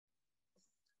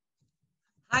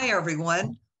Hi,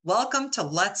 everyone. Welcome to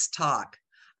Let's Talk.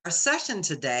 Our session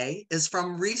today is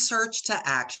From Research to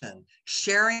Action,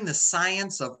 Sharing the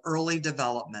Science of Early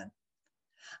Development.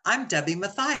 I'm Debbie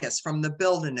Mathias from the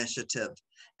Build Initiative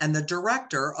and the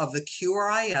director of the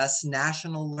QRIS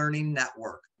National Learning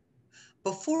Network.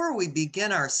 Before we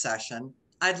begin our session,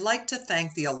 I'd like to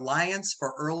thank the Alliance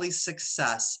for Early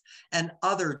Success and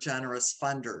other generous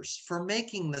funders for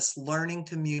making this learning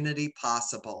community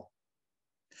possible.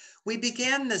 We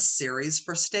began this series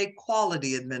for state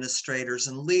quality administrators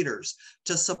and leaders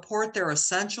to support their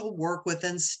essential work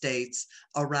within states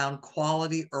around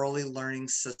quality early learning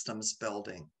systems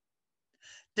building.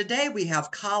 Today, we have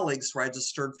colleagues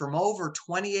registered from over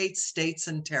 28 states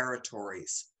and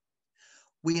territories.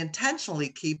 We intentionally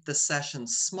keep the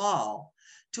sessions small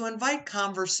to invite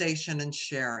conversation and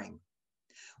sharing.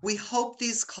 We hope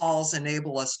these calls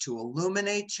enable us to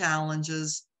illuminate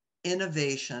challenges,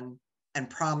 innovation, and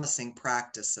promising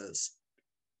practices.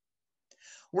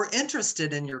 We're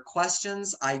interested in your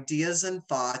questions, ideas, and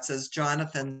thoughts, as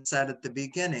Jonathan said at the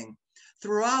beginning,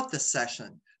 throughout the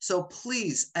session. So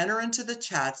please enter into the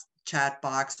chat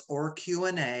box or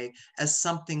Q&A as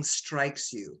something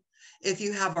strikes you. If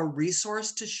you have a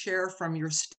resource to share from your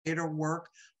state or work,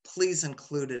 please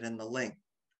include it in the link.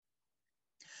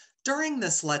 During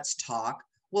this Let's Talk,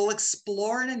 we'll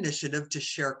explore an initiative to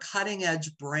share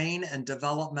cutting-edge brain and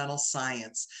developmental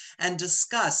science and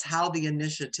discuss how the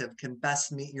initiative can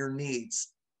best meet your needs.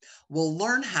 We'll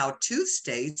learn how two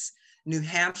states, New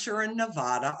Hampshire and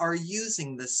Nevada, are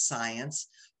using this science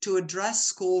to address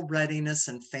school readiness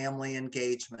and family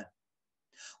engagement.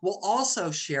 We'll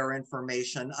also share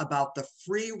information about the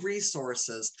free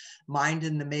resources Mind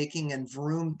in the Making and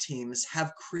Vroom teams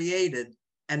have created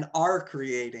and are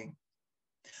creating.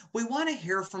 We want to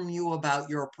hear from you about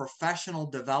your professional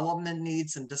development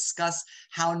needs and discuss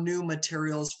how new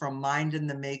materials from Mind in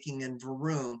the Making and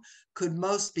Vroom could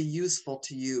most be useful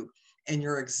to you in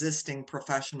your existing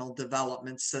professional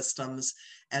development systems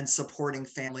and supporting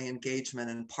family engagement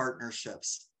and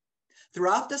partnerships.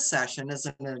 Throughout the session, as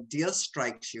an idea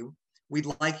strikes you, we'd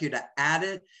like you to add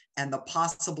it and the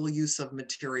possible use of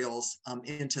materials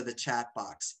into the chat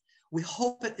box. We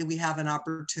hope that we have an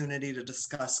opportunity to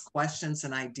discuss questions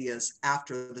and ideas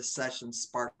after the session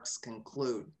sparks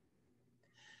conclude.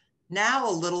 Now,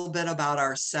 a little bit about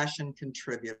our session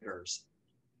contributors.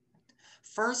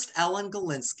 First, Ellen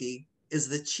Galinsky is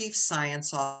the Chief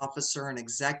Science Officer and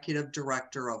Executive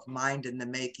Director of Mind in the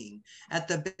Making at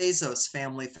the Bezos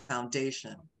Family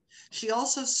Foundation. She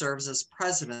also serves as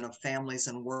President of Families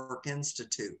and Work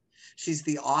Institute. She's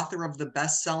the author of the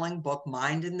best-selling book,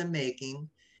 Mind in the Making,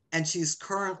 and she's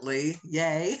currently,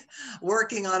 yay,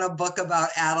 working on a book about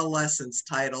adolescence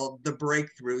titled The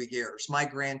Breakthrough Years. My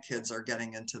grandkids are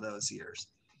getting into those years.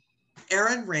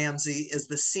 Erin Ramsey is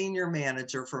the Senior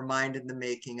Manager for Mind in the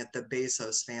Making at the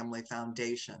Bezos Family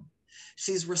Foundation.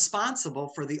 She's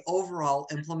responsible for the overall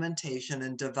implementation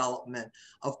and development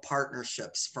of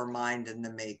partnerships for Mind in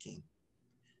the Making.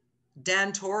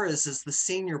 Dan Torres is the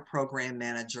Senior Program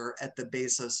Manager at the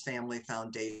Bezos Family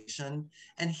Foundation,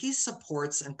 and he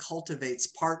supports and cultivates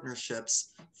partnerships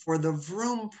for the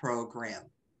Vroom program.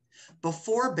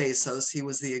 Before Bezos, he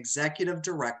was the Executive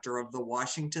Director of the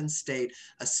Washington State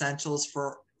Essentials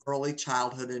for Early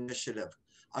Childhood Initiative,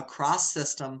 a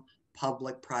cross-system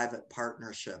public-private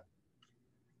partnership.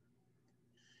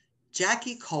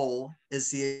 Jackie Cole is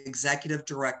the Executive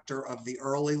Director of the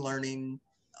Early Learning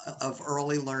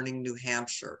New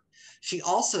Hampshire. She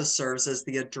also serves as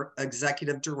the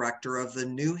Executive Director of the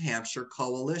New Hampshire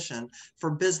Coalition for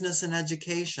Business and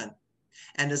Education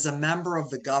and is a member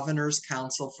of the Governor's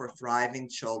Council for Thriving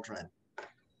Children.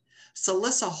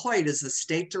 Celissa Hoyt is the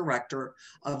State Director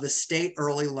of the State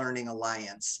Early Learning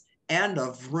Alliance and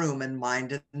of Vroom and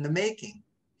Mind in the Making.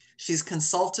 She's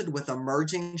consulted with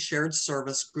emerging shared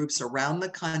service groups around the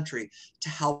country to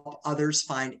help others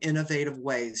find innovative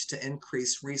ways to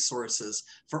increase resources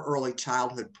for early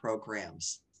childhood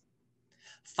programs.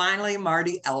 Finally,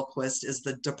 Marty Elquist is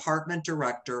the Department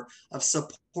Director of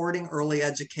Supporting Early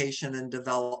Education and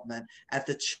Development at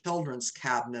the Children's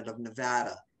Cabinet of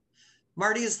Nevada.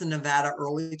 Marty is the Nevada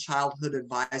Early Childhood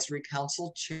Advisory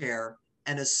Council Chair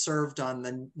and has served on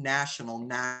the National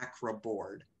NACRA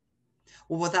Board.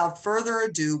 Well, without further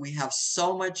ado, we have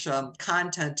so much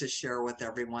content to share with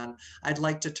everyone. I'd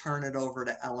like to turn it over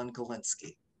to Ellen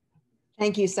Galinsky.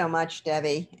 Thank you so much,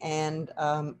 Debbie. And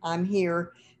I'm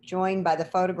here joined by the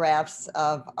photographs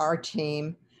of our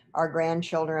team, our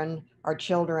grandchildren, our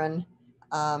children,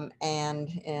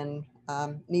 and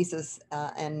nieces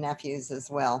and nephews as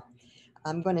well.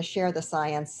 I'm going to share the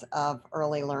science of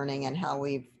early learning and how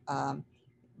we've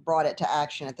brought it to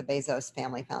action at the Bezos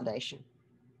Family Foundation.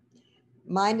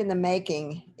 Mind in the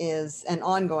Making is an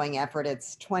ongoing effort.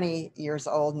 It's 20 years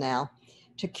old now,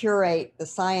 to curate the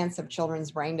science of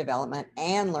children's brain development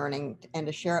and learning, and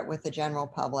to share it with the general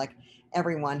public,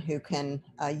 everyone who can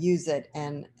use it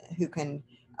and who can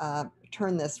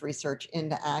turn this research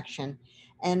into action.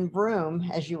 And Vroom,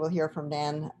 as you will hear from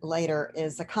Dan later,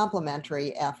 is a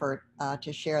complementary effort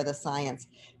to share the science,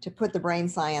 to put the brain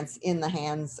science in the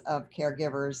hands of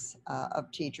caregivers,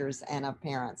 of teachers, and of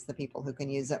parents, the people who can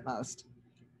use it most.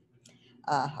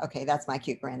 Okay, that's my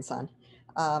cute grandson.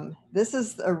 This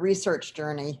is a research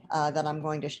journey that I'm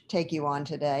going to take you on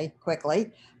today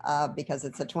quickly because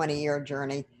it's a 20-year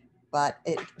journey, but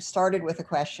it started with a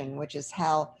question, which is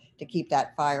how to keep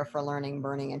that fire for learning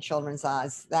burning in children's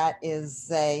eyes. That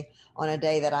is on a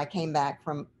day that I came back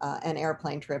from an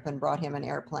airplane trip and brought him an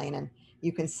airplane, and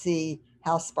you can see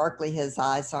how sparkly his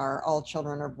eyes are. All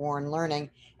children are born learning,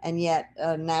 and yet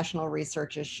national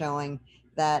research is showing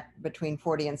that between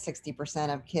 40 and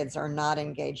 60% of kids are not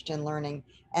engaged in learning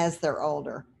as they're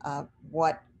older.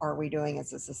 What are we doing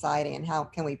as a society, and how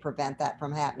can we prevent that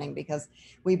from happening? Because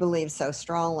we believe so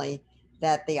strongly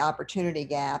that the opportunity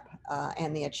gap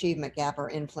and the achievement gap are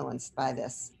influenced by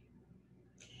this.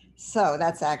 So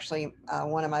that's actually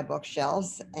one of my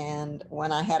bookshelves. And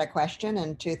when I had a question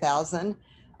in 2000,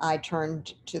 I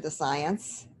turned to the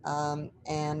science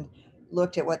and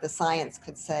looked at what the science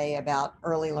could say about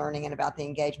early learning and about the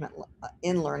engagement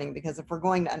in learning, because if we're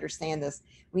going to understand this,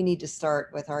 we need to start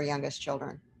with our youngest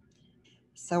children.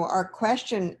 So our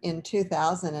question in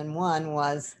 2001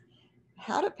 was,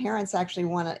 how do parents actually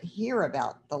want to hear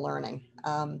about the learning?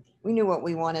 We knew what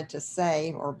we wanted to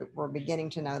say, or we're beginning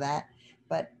to know that,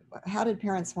 but how did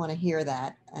parents want to hear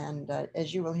that? And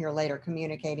as you will hear later,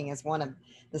 communicating is one of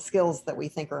the skills that we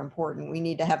think are important. We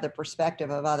need to have the perspective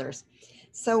of others.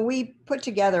 So we put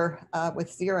together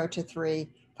with 0 to 3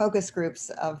 focus groups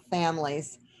of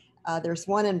families. There's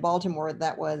one in Baltimore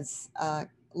that was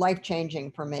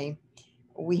life-changing for me.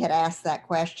 We had asked that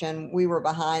question. We were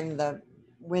behind the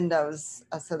windows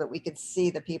so that we could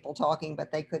see the people talking,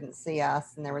 but they couldn't see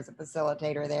us, and there was a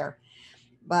facilitator there.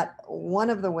 But one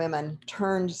of the women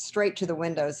turned straight to the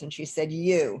windows and she said,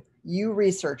 you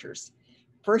researchers,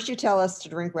 first you tell us to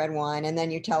drink red wine, and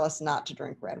then you tell us not to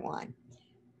drink red wine.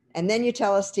 And then you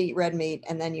tell us to eat red meat,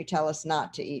 and then you tell us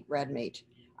not to eat red meat.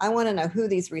 I want to know who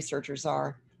these researchers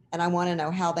are, and I want to know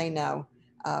how they know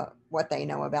what they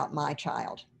know about my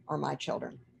child or my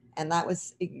children. And that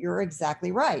was, you're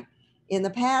exactly right. In the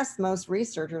past, most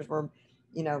researchers were,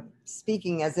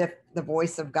 speaking as if the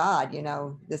voice of God,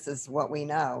 this is what we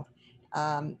know.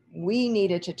 We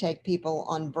needed to take people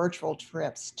on virtual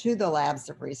trips to the labs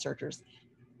of researchers,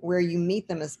 where you meet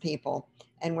them as people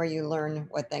and where you learn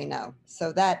what they know.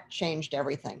 So that changed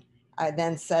everything. I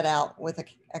then set out with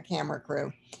a camera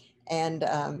crew, and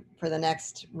for the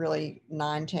next really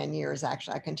 9-10 years,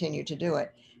 actually, I continue to do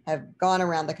it, have gone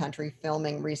around the country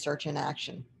filming research in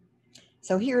action.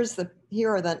 So here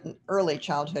are the early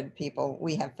childhood people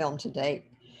we have filmed to date.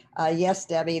 Yes,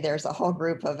 Debbie, there's a whole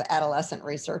group of adolescent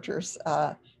researchers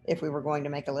if we were going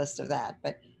to make a list of that,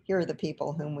 but here are the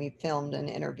people whom we filmed and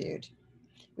interviewed.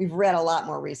 We've read a lot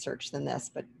more research than this,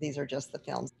 but these are just the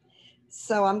films.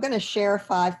 So I'm going to share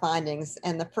 5 findings,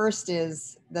 and the first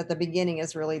is that the beginning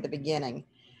is really the beginning.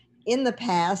 In the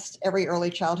past, every early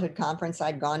childhood conference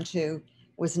I'd gone to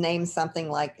was named something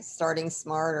like Starting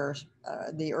Smart, or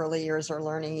the early years or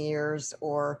learning years,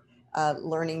 or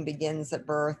learning begins at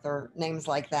birth, or names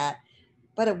like that.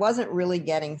 But it wasn't really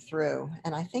getting through.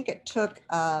 And I think it took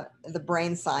the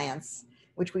brain science,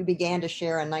 which we began to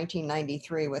share in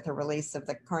 1993 with the release of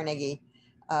the Carnegie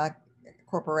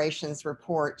Corporation's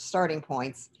report, Starting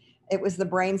Points. It was the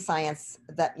brain science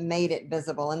that made it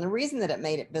visible. And the reason that it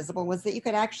made it visible was that you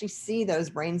could actually see those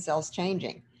brain cells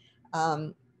changing.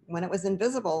 When it was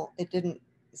invisible, it didn't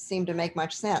seem to make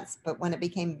much sense. But when it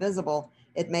became visible,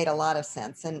 it made a lot of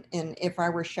sense. And if I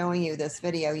were showing you this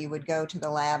video, you would go to the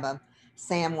lab of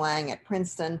Sam Wang at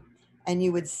Princeton, and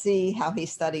you would see how he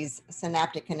studies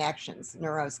synaptic connections,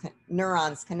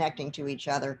 neurons connecting to each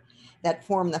other that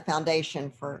form the foundation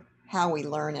for how we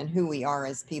learn and who we are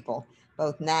as people,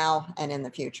 both now and in the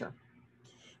future.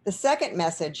 The second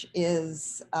message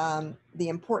is the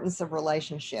importance of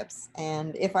relationships.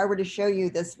 And if I were to show you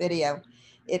this video,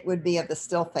 it would be of the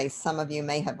still face. Some of you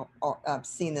may have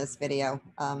seen this video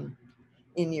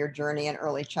in your journey in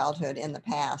early childhood in the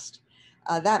past.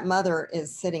 That mother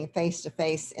is sitting face to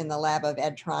face in the lab of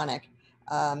Edtronic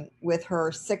with her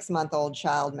 6-month-old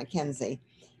child, Mackenzie.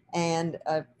 And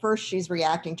first she's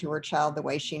reacting to her child the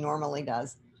way she normally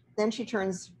does. Then she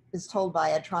is told by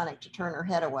Edtronic to turn her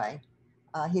head away.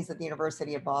 He's at the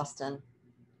University of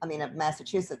of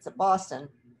Massachusetts at Boston.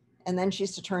 And then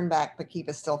she's to turn back but keep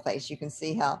a still face. You can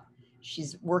see how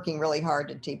she's working really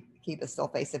hard to keep a still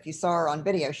face. If you saw her on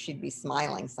video, she'd be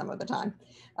smiling some of the time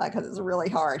because it's really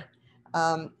hard.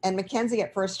 And Mackenzie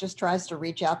at first just tries to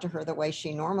reach out to her the way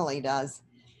she normally does,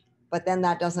 but then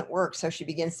that doesn't work. So she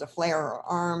begins to flare her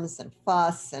arms and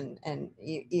fuss and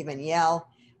even yell.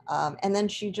 And then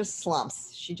she just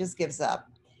slumps. She just gives up.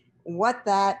 What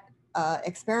that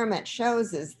experiment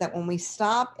shows is that when we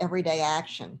stop everyday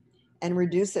action and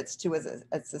reduce it to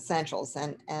its essentials,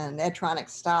 and Edtronic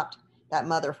stopped that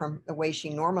mother from the way she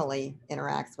normally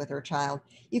interacts with her child,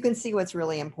 you can see what's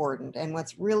really important. And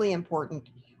what's really important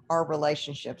are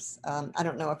relationships. I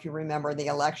don't know if you remember the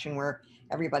election where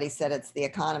everybody said it's the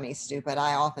economy, stupid.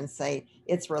 I often say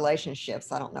it's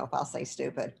relationships. I don't know if I'll say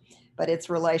stupid, but it's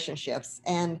relationships.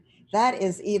 And that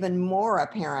is even more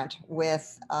apparent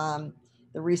with the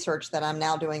research that I'm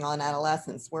now doing on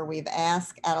adolescents, where we've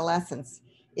asked adolescents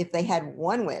if they had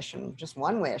one wish, and just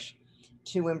one wish,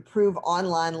 to improve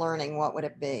online learning, what would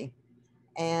it be?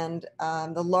 And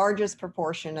the largest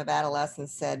proportion of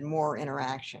adolescents said more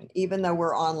interaction. Even though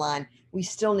we're online, we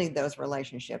still need those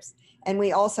relationships. And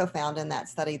we also found in that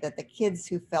study that the kids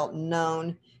who felt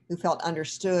known, who felt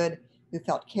understood, who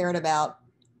felt cared about,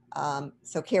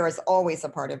 so care is always a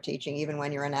part of teaching, even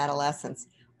when you're in adolescence,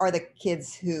 are the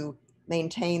kids who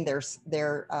maintain their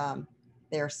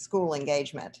school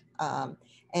engagement.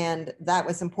 And that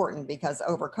was important because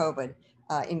over COVID,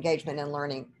 engagement in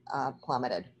learning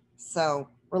plummeted. So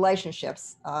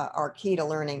relationships are key to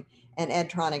learning. And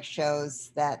Edtronic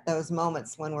shows that those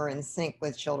moments when we're in sync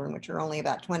with children, which are only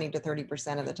about 20 to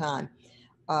 30% of the time,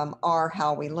 are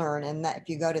how we learn. And that, if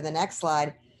you go to the next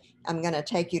slide, I'm going to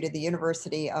take you to the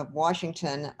University of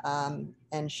Washington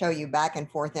and show you back and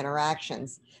forth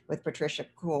interactions with Patricia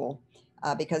Kuhl,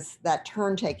 because that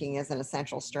turn taking is an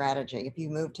essential strategy. If you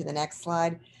move to the next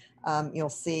slide, you'll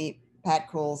see Pat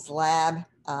Kuhl's lab.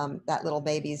 That little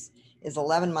baby is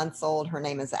 11 months old. Her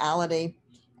name is Ality,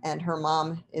 and her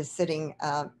mom is sitting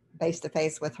face to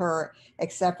face with her,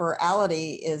 except for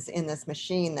Ality is in this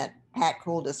machine that Pat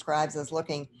Kuhl describes as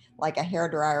looking like a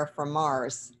hairdryer from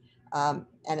Mars. And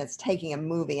it's taking a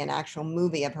movie, an actual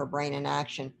movie of her brain in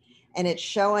action. And it's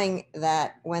showing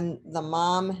that when the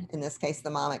mom, in this case, the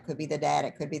mom, it could be the dad,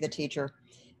 it could be the teacher,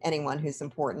 anyone who's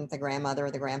important, the grandmother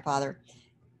or the grandfather,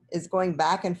 is going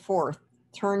back and forth,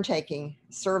 turn taking,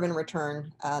 serve and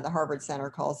return, the Harvard Center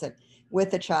calls it,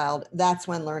 with the child, that's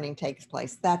when learning takes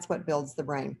place. That's what builds the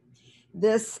brain.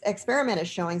 This experiment is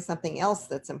showing something else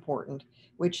that's important,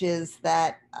 which is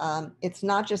that it's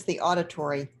not just the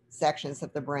auditory sections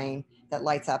of the brain that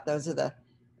lights up. Those are the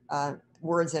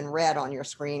words in red on your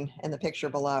screen in the picture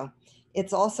below.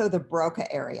 It's also the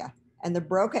Broca area. And the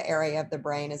Broca area of the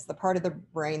brain is the part of the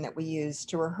brain that we use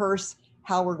to rehearse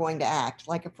how we're going to act.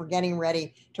 Like if we're getting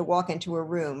ready to walk into a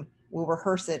room, we'll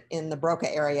rehearse it in the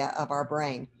Broca area of our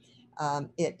brain.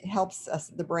 It helps us,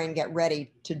 the brain, get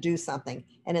ready to do something,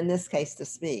 and in this case, to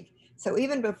speak. So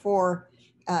even before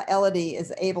Elodie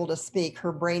is able to speak,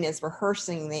 her brain is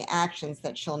rehearsing the actions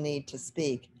that she'll need to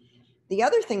speak. The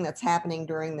other thing that's happening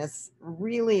during this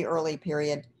really early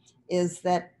period is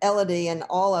that Elodie and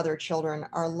all other children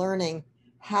are learning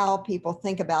how people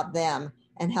think about them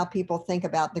and how people think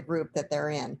about the group that they're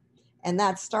in. And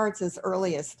that starts as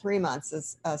early as 3 months,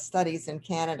 as studies in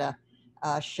Canada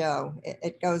show.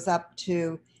 It goes up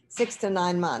to 6 to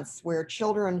 9 months, where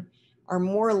children are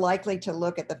more likely to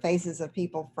look at the faces of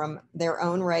people from their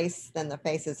own race than the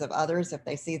faces of others if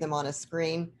they see them on a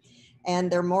screen. And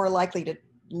they're more likely to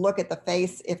look at the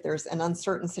face if there's an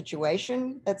uncertain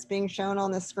situation that's being shown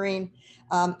on the screen,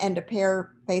 and to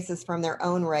pair faces from their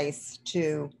own race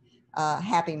to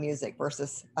happy music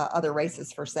versus other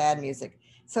races for sad music.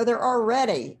 So they're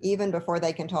already, even before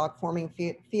they can talk, forming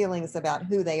feelings about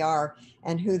who they are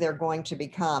and who they're going to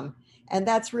become. And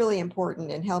that's really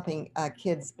important in helping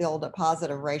kids build a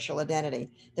positive racial identity.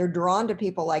 They're drawn to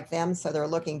people like them, so they're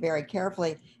looking very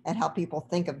carefully at how people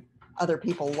think of other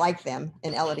people like them.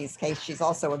 In Elodie's case, she's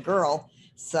also a girl,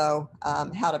 so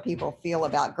how do people feel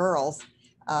about girls?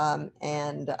 And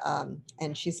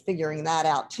she's figuring that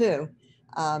out too.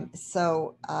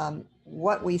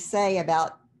 What we say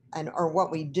about, or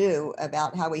what we do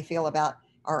about how we feel about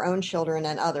our own children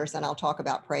and others, and I'll talk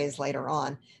about praise later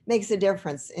on, makes a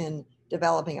difference in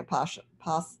developing a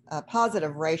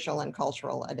positive racial and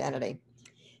cultural identity.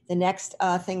 The next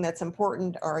thing that's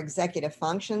important are executive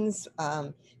functions.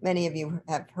 Many of you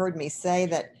have heard me say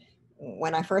that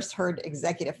when I first heard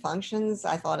executive functions,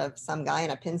 I thought of some guy in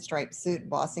a pinstripe suit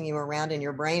bossing you around in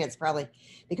your brain. It's probably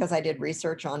because I did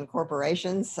research on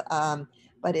corporations,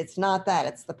 but it's not that.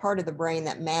 It's the part of the brain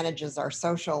that manages our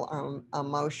social,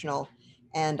 emotional,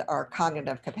 and our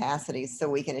cognitive capacities so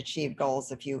we can achieve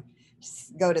goals. If you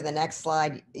go to the next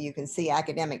slide, you can see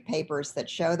academic papers that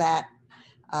show that.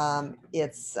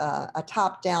 It's a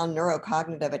top-down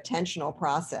neurocognitive attentional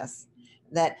process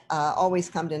that always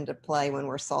comes into play when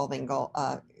we're solving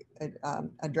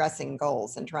addressing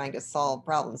goals and trying to solve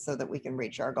problems so that we can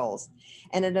reach our goals.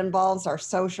 And it involves our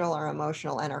social, our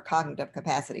emotional, and our cognitive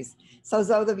capacities. So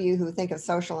those of you who think of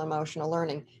social emotional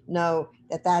learning know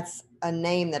that that's a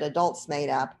name that adults made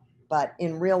up, but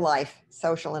in real life,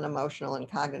 social and emotional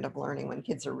and cognitive learning, when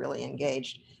kids are really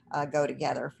engaged, go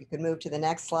together. If you could move to the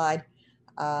next slide.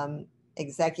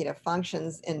 Executive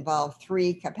functions involve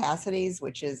 3 capacities,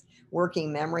 which is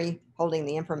working memory, holding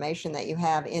the information that you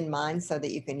have in mind so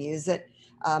that you can use it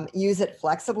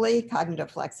flexibly, cognitive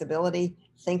flexibility.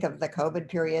 Think of the COVID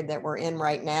period that we're in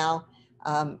right now.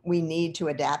 We need to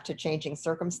adapt to changing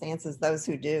circumstances. Those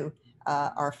who do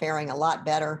are faring a lot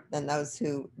better than those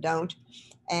who don't.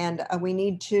 And we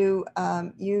need to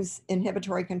use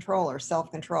inhibitory control or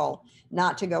self-control,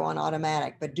 not to go on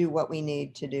automatic, but do what we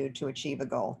need to do to achieve a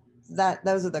goal.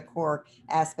 Those are the core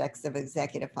aspects of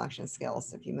executive function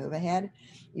skills. If you move ahead,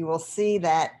 you will see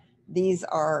that these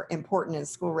are important in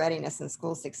school readiness and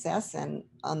school success. And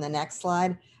on the next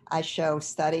slide, I show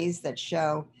studies that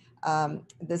show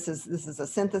this is a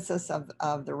synthesis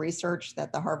of the research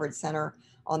that the Harvard Center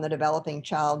on the Developing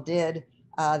Child did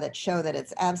that show that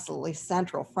it's absolutely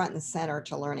central, front and center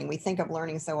to learning. We think of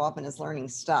learning so often as learning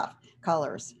stuff,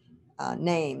 colors,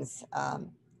 names,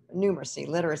 numeracy,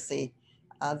 literacy,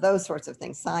 those sorts of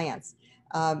things, science.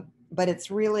 But it's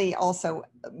really also,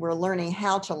 we're learning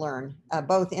how to learn,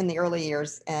 both in the early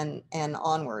years and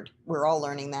onward. We're all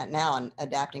learning that now and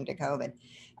adapting to COVID.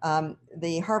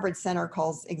 The Harvard Center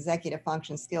calls executive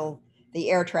function skill the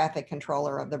air traffic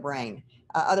controller of the brain.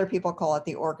 Other people call it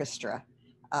the orchestra.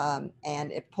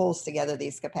 And it pulls together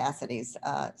these capacities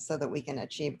so that we can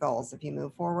achieve goals. If you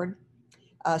move forward,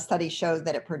 study shows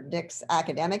that it predicts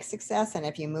academic success. And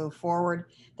if you move forward,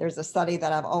 there's a study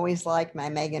that I've always liked by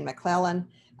Megan McClellan.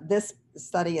 This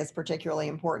study is particularly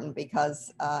important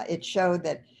because it showed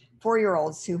that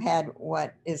 4-year-olds who had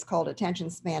what is called attention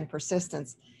span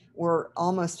persistence were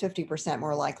almost 50%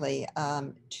 more likely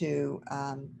to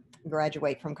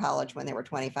graduate from college when they were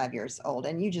 25 years old.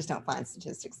 And you just don't find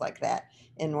statistics like that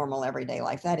in normal everyday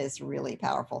life. That is really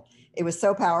powerful. It was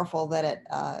so powerful that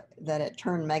it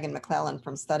turned Megan McClellan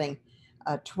from studying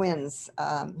twins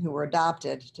who were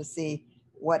adopted to see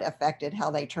what affected how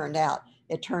they turned out.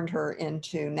 It turned her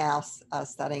into now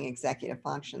studying executive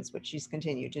functions, which she's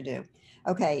continued to do.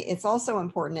 Okay, it's also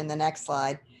important in the next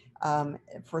slide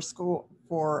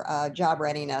for job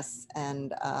readiness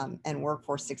and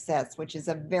workforce success, which is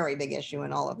a very big issue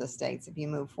in all of the states. If you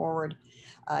move forward,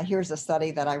 here's a study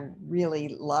that I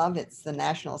really love. It's the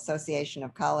National Association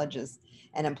of Colleges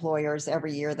and Employers.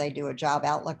 Every year they do a job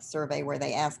outlook survey where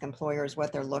they ask employers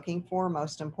what they're looking for,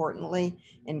 most importantly,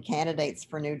 in candidates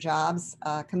for new jobs: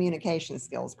 communication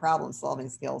skills, problem solving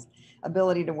skills,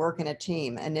 ability to work in a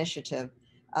team, initiative.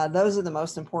 Those are the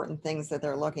most important things that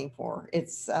they're looking for.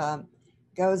 It's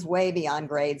goes way beyond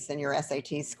grades and your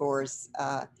SAT scores.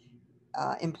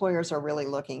 Employers are really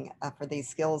looking for these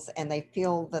skills, and they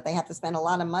feel that they have to spend a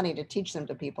lot of money to teach them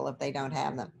to people if they don't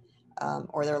have them,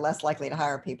 or they're less likely to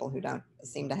hire people who don't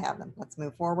seem to have them. Let's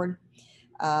move forward.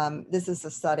 This is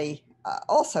a study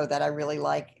also that I really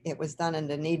like. It was done in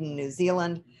Dunedin, New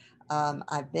Zealand.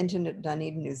 I've been to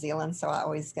Dunedin, New Zealand, so I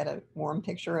always get a warm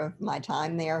picture of my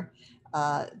time there.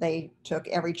 They took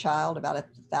every child, about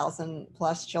 1,000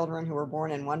 plus children who were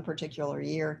born in one particular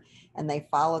year, and they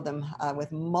followed them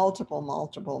with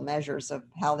multiple measures of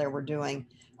how they were doing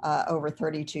over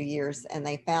 32 years. And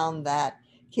they found that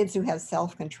kids who have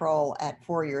self-control at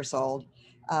 4 years old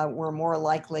were more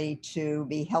likely to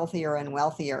be healthier and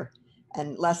wealthier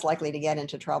and less likely to get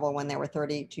into trouble when they were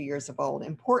 32 years of old.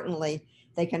 Importantly,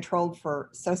 they controlled for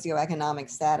socioeconomic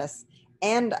status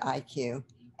and IQ.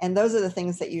 And those are the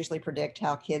things that usually predict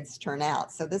how kids turn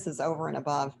out. So this is over and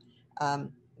above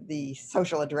the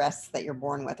social address that you're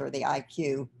born with or the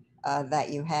IQ that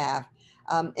you have.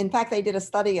 In fact, they did a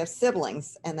study of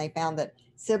siblings, and they found that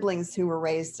siblings who were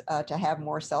raised to have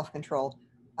more self-control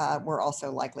were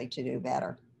also likely to do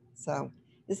better. So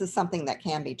this is something that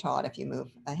can be taught if you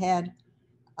move ahead.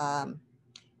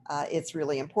 It's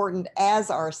really important,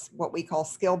 as are what we call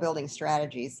skill building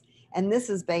strategies. And this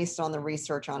is based on the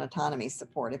research on autonomy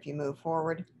support. If you move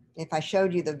forward, if I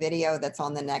showed you the video that's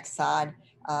on the next slide,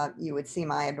 You would see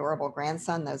my adorable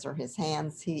grandson. Those are his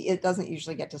hands. It doesn't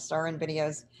usually get to star in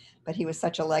videos, but he was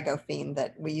such a Lego fiend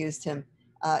that we used him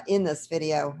in this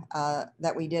video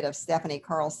that we did of Stephanie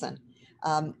Carlson,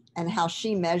 and how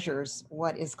she measures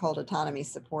what is called autonomy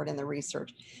support in the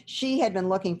research. She had been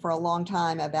looking for a long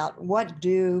time about what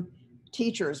do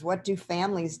teachers, what do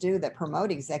families do that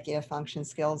promote executive function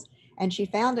skills. And she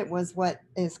found it was what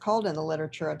is called in the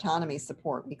literature autonomy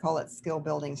support. We call it skill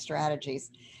building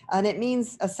strategies. And it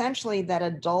means essentially that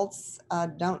adults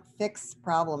don't fix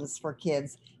problems for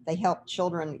kids. They help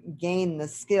children gain the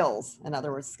skills, in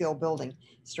other words, skill building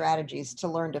strategies to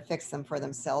learn to fix them for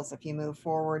themselves. If you move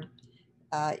forward,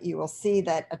 you will see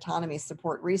that autonomy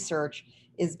support research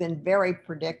has been very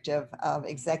predictive of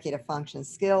executive function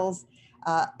skills.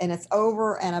 And it's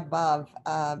over and above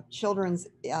children's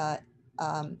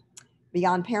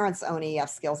beyond parents' own EF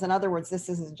skills. In other words, this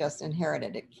isn't just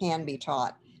inherited, it can be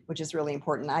taught, which is really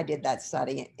important. I did that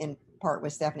study in part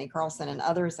with Stephanie Carlson and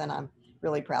others, and I'm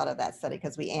really proud of that study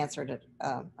because we answered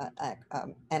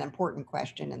an important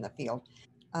question in the field.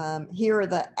 Here are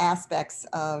the aspects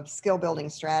of skill building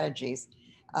strategies.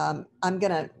 I'm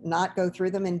going to not go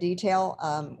through them in detail.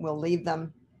 We'll leave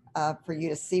them for you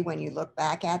to see when you look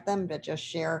back at them, but just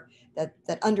share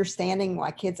that understanding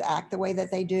why kids act the way that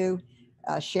they do,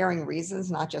 sharing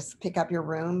reasons, not just pick up your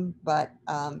room, but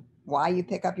why you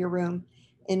pick up your room,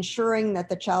 ensuring that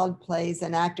the child plays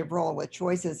an active role with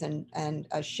choices and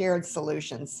shared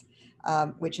solutions,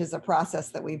 which is a process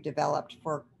that we've developed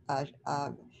for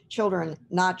children,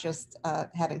 not just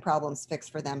having problems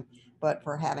fixed for them, but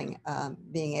for having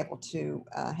being able to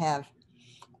have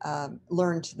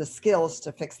learned the skills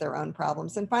to fix their own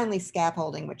problems. And finally,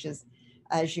 scaffolding, which is,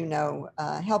 as you know,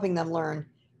 helping them learn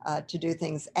to do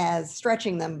things as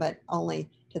stretching them, but only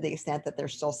to the extent that they're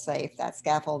still safe. That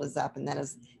scaffold is up, and then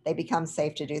as they become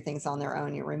safe to do things on their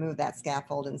own, you remove that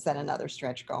scaffold and set another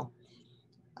stretch goal.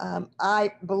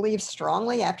 I believe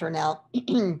strongly, after now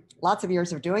lots of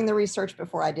years of doing the research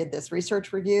before I did this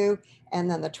research review,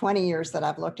 and then the 20 years that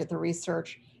I've looked at the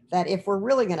research, that if we're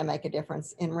really going to make a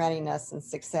difference in readiness and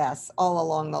success all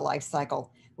along the life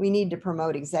cycle, we need to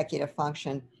promote executive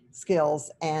function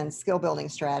skills and skill building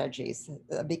strategies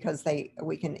because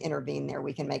we can intervene there,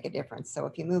 we can make a difference. So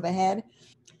if you move ahead,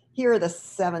 here are the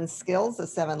 7 skills, the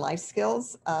 7 life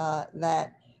skills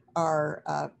that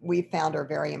are we found are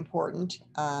very important,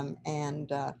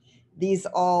 and these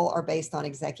all are based on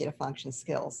executive function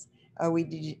skills.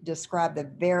 We describe the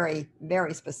very,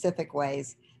 very specific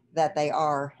ways that they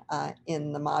are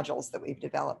in the modules that we've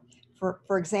developed.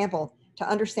 For example, to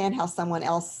understand how someone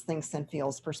else thinks and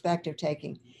feels, perspective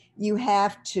taking, you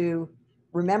have to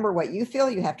remember what you feel,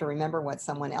 you have to remember what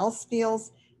someone else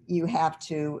feels, you have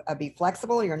to be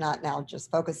flexible. You're not now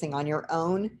just focusing on your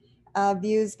own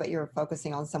views, but you're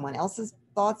focusing on someone else's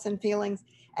thoughts and feelings,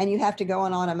 and you have to go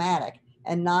on automatic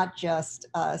and not just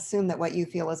assume that what you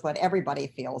feel is what everybody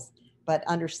feels, but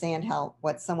understand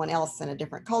what someone else in a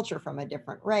different culture, from a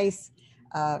different race,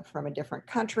 from a different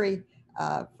country,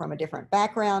 from a different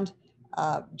background,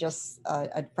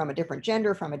 from a different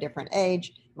gender, from a different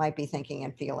age, might be thinking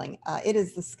and feeling. It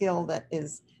is the skill that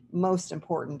is most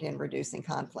important in reducing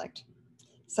conflict.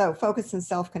 So focus and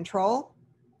self-control.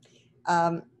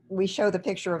 We show the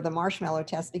picture of the marshmallow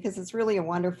test because it's really a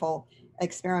wonderful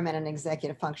experiment in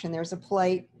executive function. There's a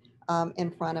plate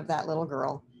in front of that little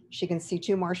girl. She can see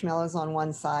 2 marshmallows on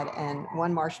one side and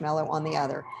 1 marshmallow on the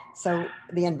other. So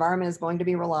the environment is going to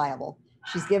be reliable.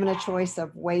 She's given a choice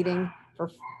of waiting for,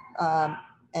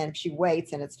 and she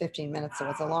waits, and it's 15 minutes, so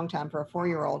it's a long time for a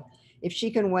 4-year-old. If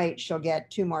she can wait, she'll get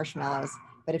 2 marshmallows.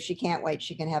 But if she can't wait,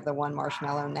 she can have the 1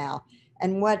 marshmallow now.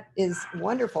 And what is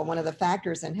wonderful, one of the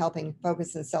factors in helping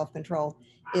focus and self-control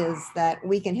is that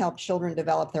we can help children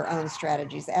develop their own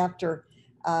strategies. After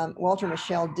Walter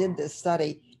Mischel did this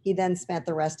study, he then spent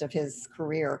the rest of his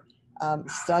career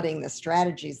studying the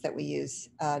strategies that we use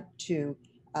to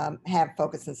have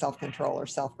focus and self-control or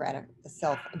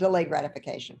self-delayed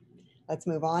gratification. Let's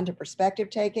move on to perspective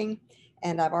taking.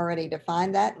 And I've already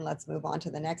defined that, and let's move on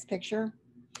to the next picture.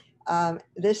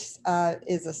 This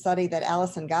is a study that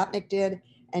Alison Gopnik did,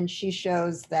 and she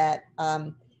shows that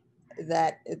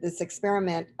that this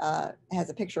experiment has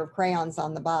a picture of crayons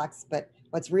on the box, but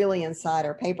what's really inside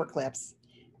are paper clips.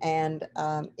 And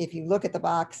if you look at the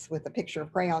box with a picture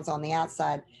of crayons on the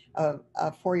outside, a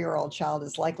 4-year-old child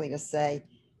is likely to say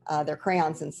they're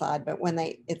crayons inside, but when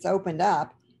it's opened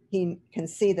up, he can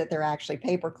see that they're actually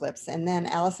paper clips. And then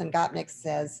Alison Gopnik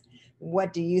says,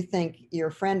 what do you think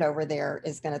your friend over there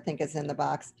is going to think is in the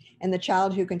box? And the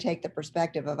child who can take the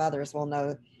perspective of others will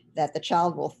know that the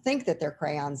child will think that they're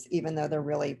crayons, even though they're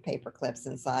really paper clips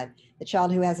inside. The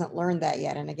child who hasn't learned that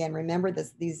yet. And again, remember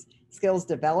this, these skills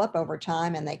develop over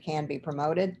time and they can be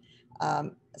promoted.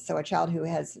 So a child who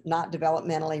has not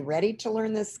developmentally ready to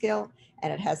learn this skill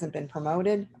and it hasn't been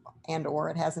promoted or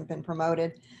it hasn't been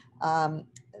promoted,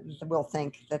 will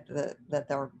think that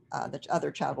the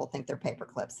other child will think they're paper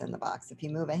clips in the box. If you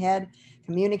move ahead,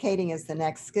 communicating is the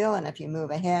next skill. And if you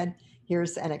move ahead,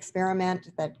 here's an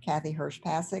experiment that Kathy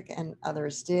Hirsch-Pasek and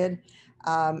others did.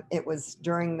 It was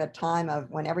during the time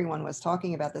of when everyone was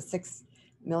talking about the 6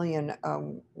 million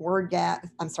word gap,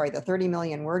 I'm sorry, the 30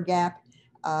 million word gap,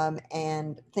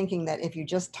 and thinking that if you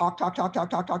just talk,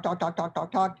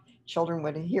 children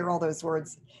would hear all those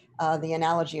words, the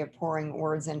analogy of pouring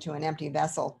words into an empty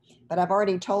vessel. But I've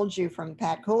already told you from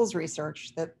Pat Kuhl's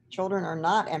research that children are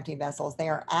not empty vessels. They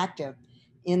are active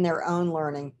in their own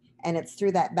learning. And it's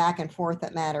through that back and forth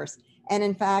that matters. And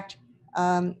in fact,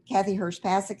 Kathy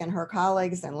Hirsch-Pasek and her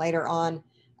colleagues, and later on,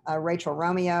 Rachel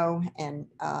Romeo and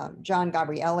John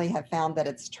Gabrielli have found that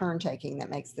it's turn taking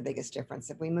that makes the biggest difference.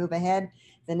 If we move ahead,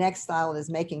 the next style is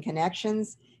making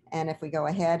connections. And if we go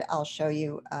ahead, I'll show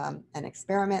you an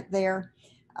experiment there.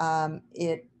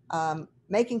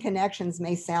 Making connections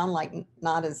may sound like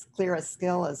not as clear a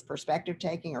skill as perspective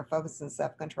taking or focus and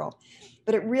self-control,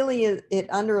 but it really is, it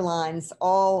underlines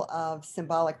all of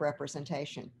symbolic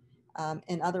representation.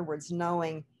 In other words,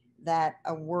 knowing that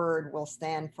a word will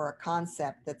stand for a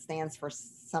concept that stands for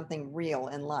something real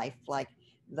in life, like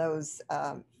those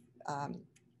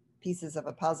pieces of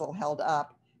a puzzle held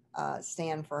up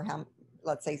stand for, how,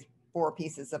 let's say, 4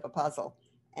 pieces of a puzzle,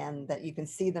 and that you can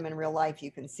see them in real life. You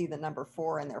can see the number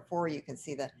 4 and therefore you can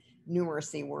see the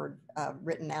numeracy word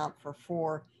written out for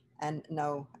 4 and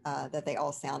know that they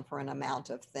all sound for an amount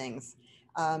of things.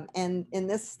 And in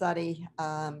this study,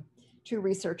 2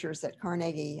 researchers at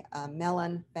Carnegie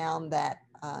Mellon found that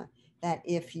that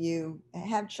if you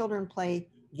have children play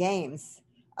games,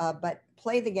 but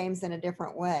play the games in a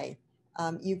different way,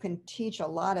 you can teach a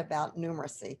lot about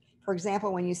numeracy. For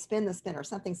example, when you spin the spinner,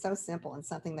 something so simple and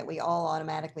something that we all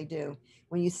automatically do,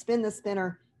 when you spin the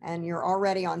spinner and you're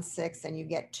already on 6 and you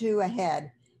get 2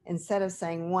 ahead, instead of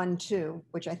saying 1, 2,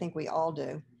 which I think we all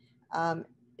do,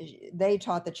 they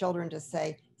taught the children to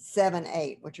say 7,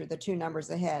 8, which are the 2 numbers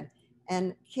ahead.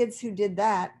 And kids who did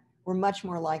that were much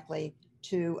more likely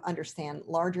to understand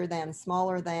larger than,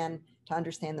 smaller than, to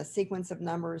understand the sequence of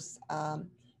numbers,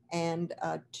 and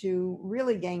to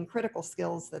really gain critical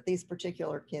skills that these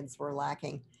particular kids were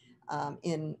lacking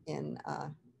in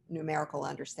numerical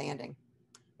understanding.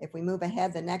 If we move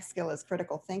ahead, the next skill is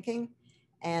critical thinking.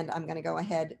 And I'm going to go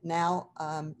ahead now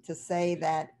to say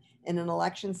that in an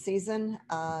election season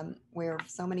where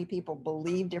so many people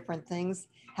believe different things,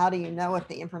 how do you know if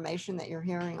the information that you're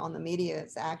hearing on the media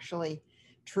is actually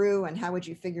true, and how would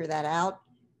you figure that out?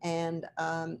 And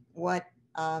what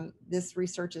this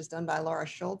research is done by Laura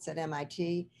Schultz at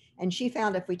MIT, and she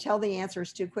found if we tell the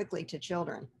answers too quickly to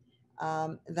children,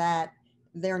 that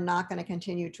they're not going to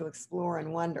continue to explore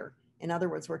and wonder. In other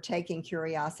words, we're taking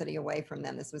curiosity away from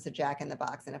them. This was a jack in the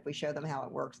box, and if we show them how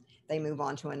it works, they move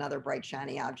on to another bright,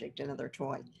 shiny object, another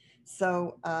toy.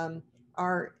 So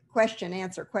our question,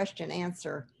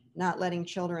 answer, not letting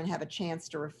children have a chance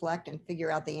to reflect and figure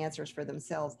out the answers for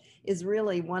themselves is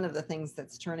really one of the things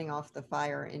that's turning off the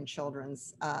fire in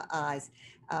children's eyes.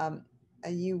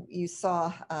 You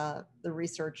saw the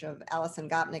research of Alison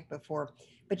Gopnik before,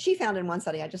 but she found in one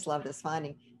study, I just love this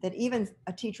finding, that even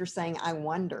a teacher saying, I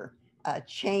wonder,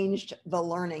 changed the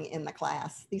learning in the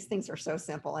class. These things are so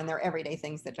simple, and they're everyday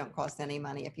things that don't cost any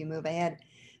money. If you move ahead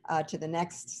to the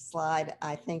next slide,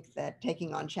 I think that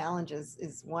taking on challenges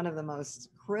is one of the most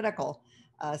critical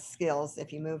skills.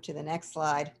 If you move to the next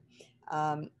slide,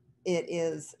 it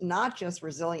is not just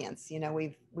resilience. You know,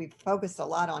 we've focused a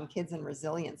lot on kids and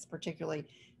resilience, particularly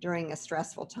during a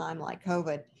stressful time like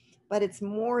COVID, but it's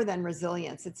more than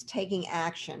resilience. It's taking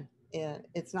action.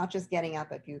 It's not just getting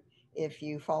up if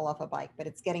you fall off a bike, but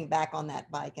it's getting back on that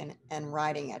bike and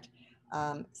riding it.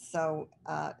 So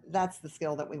that's the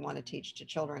skill that we want to teach to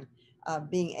children,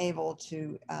 being able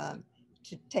to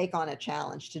take on a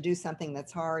challenge, to do something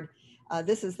that's hard.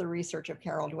 This is the research of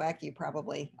Carol Dweck.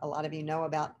 A lot of you know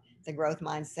about the growth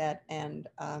mindset and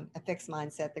a fixed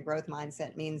mindset. The growth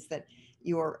mindset means that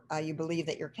you believe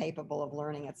that you're capable of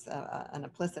learning. It's an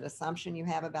implicit assumption you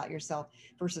have about yourself,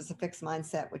 versus a fixed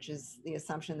mindset, which is the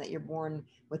assumption that you're born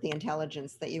with the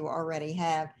intelligence that you already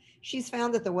have. She's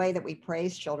found that the way that we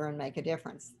praise children make a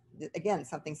difference. again,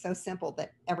 something so simple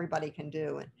that everybody can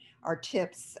do. And our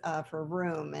tips for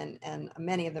Vroom and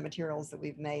many of the materials that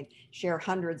we've made share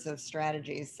hundreds of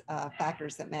strategies,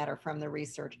 factors that matter from the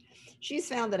research. She's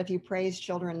found that if you praise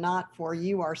children not for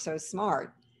 "you are so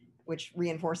smart," which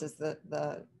reinforces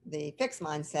the fixed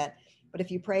mindset, but if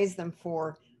you praise them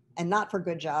for, and not for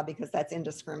 "good job," because that's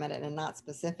indiscriminate and not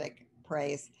specific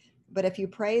praise, but if you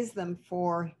praise them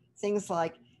for things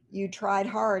like, "you tried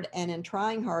hard, and in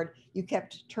trying hard, you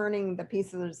kept turning the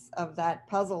pieces of that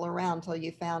puzzle around till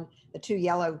you found the two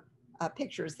yellow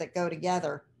pictures that go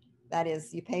together." That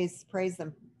is, you praise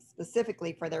them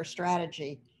specifically for their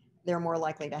strategy. They're more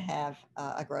likely to have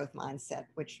a growth mindset,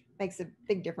 which makes a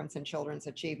big difference in children's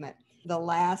achievement. The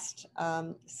last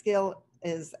skill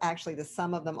is actually the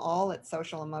sum of them all. It's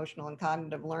social, emotional, and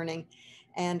cognitive learning.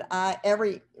 And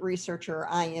every researcher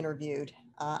I interviewed,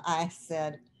 I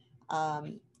said,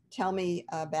 tell me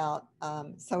about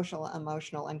social,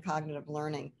 emotional, and cognitive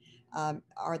learning.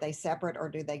 Are they separate or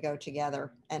do they go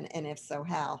together? And if so,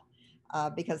 how?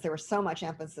 Because there was so much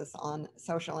emphasis on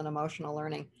social and emotional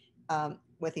learning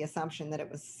with the assumption that it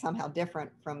was somehow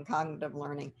different from cognitive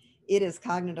learning. It is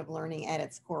cognitive learning at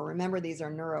its core. Remember, these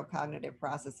are neurocognitive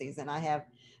processes, and I have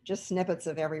just snippets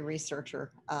of every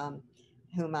researcher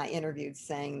whom I interviewed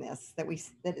saying this, that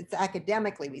it's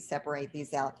academically we separate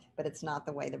these out, but it's not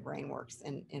the way the brain works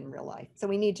in real life. So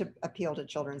we need to appeal to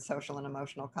children's social and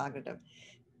emotional cognitive.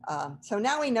 So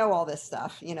now we know all this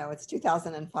stuff. You know, it's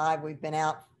 2005. We've been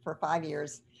out for 5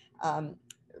 years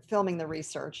filming the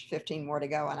research, 15 more to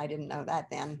go, and I didn't know that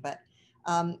then, but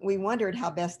we wondered how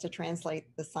best to translate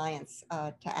the science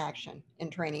to action in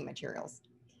training materials.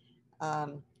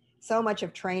 So much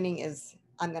of training is,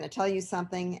 I'm going to tell you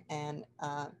something, and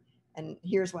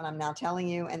here's what I'm now telling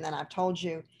you, and then I've told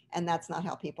you, and that's not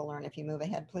how people learn. If you move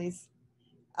ahead, please.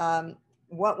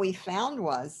 What we found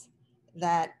was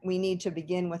that we need to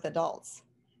begin with adults.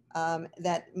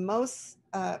 That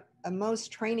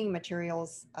most training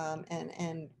materials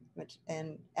and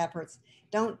efforts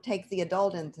don't take the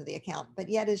adult into the account. But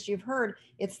yet, as you've heard,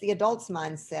 it's the adult's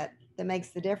mindset that makes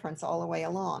the difference all the way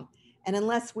along. And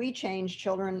unless we change,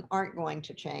 children aren't going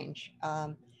to change.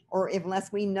 Or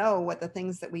unless we know what the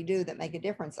things that we do that make a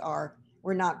difference are,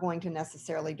 we're not going to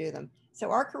necessarily do them. So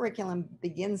our curriculum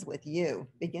begins with you,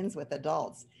 begins with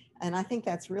adults. And I think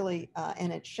that's really,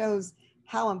 and it shows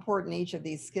how important each of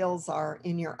these skills are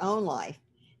in your own life.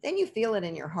 Then you feel it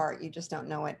in your heart. You just don't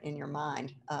know it in your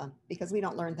mind because we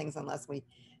don't learn things unless we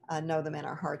know them in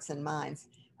our hearts and minds.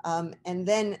 And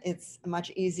then it's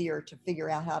much easier to figure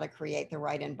out how to create the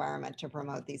right environment to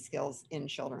promote these skills in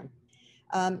children.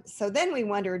 So then we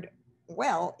wondered,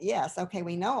 well, yes, okay,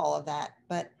 we know all of that,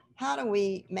 but how do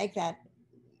we make that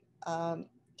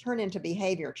turn into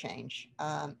behavior change?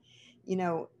 You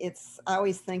know, I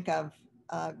always think of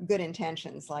good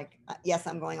intentions, like, yes,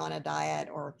 I'm going on a diet,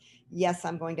 or yes,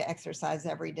 I'm going to exercise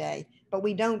every day, but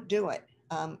we don't do it.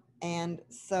 And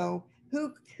so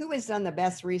who has done the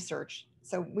best research?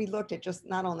 So we looked at just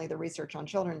not only the research on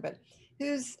children, but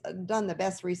who's done the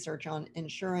best research on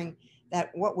ensuring that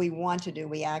what we want to do,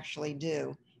 we actually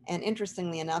do. And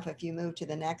interestingly enough, if you move to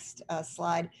the next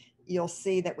slide, you'll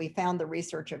see that we found the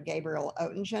research of Gabrielle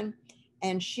Oettingen.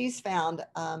 And she's found,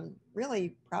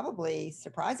 really probably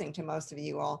surprising to most of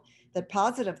you all, that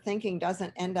positive thinking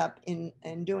doesn't end up in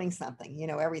doing something. You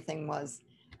know, everything was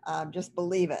just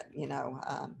believe it, you know,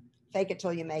 fake it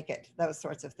till you make it, those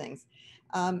sorts of things.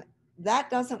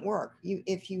 That doesn't work.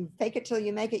 If you fake it till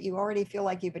you make it, you already feel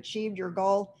like you've achieved your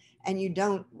goal and you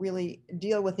don't really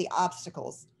deal with the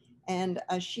obstacles. And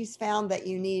she's found that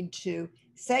you need to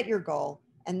set your goal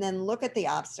and then look at the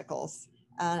obstacles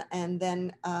and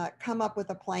then come up with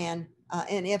a plan,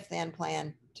 an if-then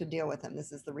plan to deal with them.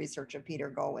 This is the research of Peter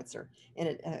Gollwitzer,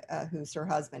 who's her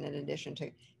husband, in addition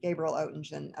to Gabrielle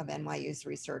Oettingen of NYU's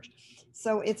research.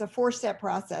 So it's a 4-step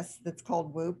process that's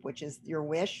called WHOOP, which is your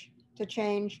wish to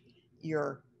change,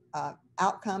 your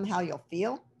outcome, how you'll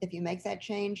feel if you make that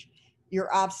change,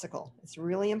 your obstacle. It's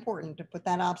really important to put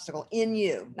that obstacle in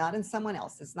you, not in someone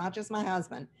else. It's not just my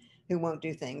husband who won't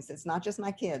do things. It's not just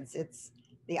my kids. It's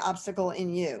the obstacle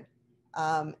in you.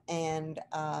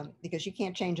 Because you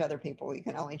can't change other people, you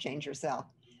can only change yourself.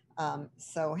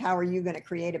 So how are you going to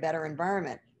create a better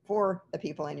environment for the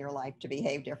people in your life to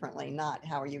behave differently, not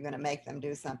how are you going to make them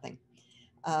do something?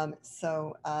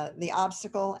 The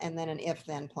obstacle, and then an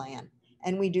if-then plan.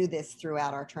 And we do this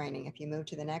throughout our training. If you move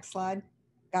to the next slide.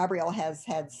 Gabrielle has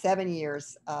had 7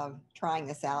 years of trying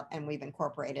this out, and we've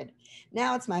incorporated.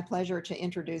 Now it's my pleasure to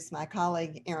introduce my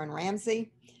colleague, Erin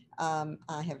Ramsey.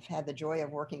 I have had the joy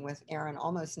of working with Erin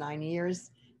almost 9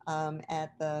 years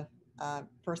at the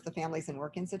first the Families and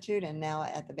Work Institute, and now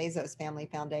at the Bezos Family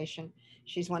Foundation.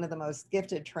 She's one of the most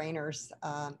gifted trainers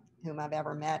whom I've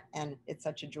ever met, and it's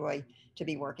such a joy to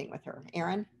be working with her.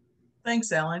 Erin?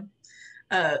 Thanks, Ellen.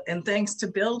 And thanks to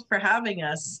Bill for having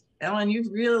us. Ellen,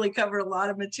 you've really covered a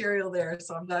lot of material there,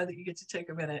 so I'm glad that you get to take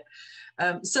a minute.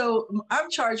 So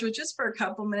I'm charged with just for a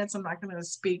couple minutes. I'm not going to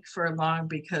speak for long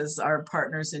because our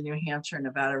partners in New Hampshire and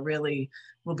Nevada really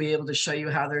will be able to show you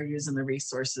how they're using the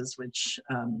resources, which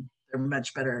they're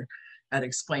much better at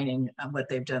explaining what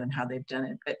they've done and how they've done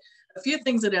it. But a few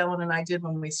things that Ellen and I did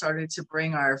when we started to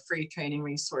bring our free training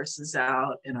resources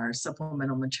out and our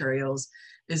supplemental materials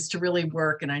is to really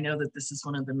work, and I know that this is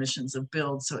one of the missions of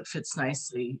Build, so it fits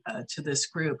nicely to this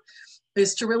group,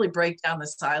 is to really break down the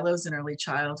silos in early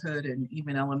childhood and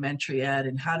even elementary ed,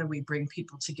 and how do we bring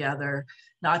people together,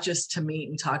 not just to meet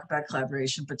and talk about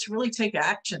collaboration, but to really take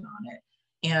action on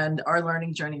it. And our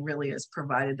learning journey really has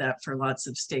provided that for lots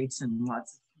of states and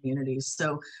lots of communities.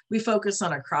 So we focus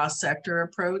on a cross-sector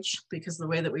approach because the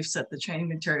way that we've set the training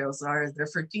materials are, they're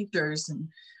for teachers and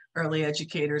early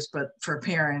educators, but for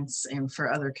parents and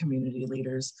for other community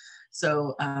leaders.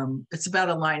 So it's about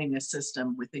aligning a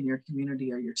system within your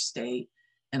community or your state.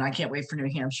 And I can't wait for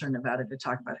New Hampshire and Nevada to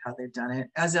talk about how they've done it.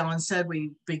 As Ellen said,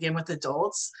 we begin with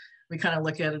adults. We kind of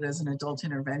look at it as an adult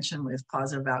intervention with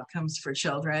positive outcomes for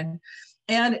children.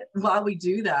 And while we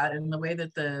do that, and the way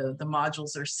that the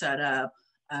modules are set up,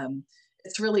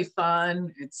 it's really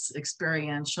fun, it's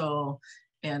experiential,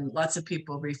 and lots of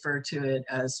people refer to it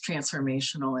as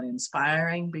transformational and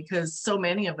inspiring because so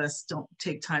many of us don't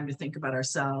take time to think about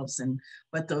ourselves and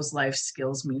what those life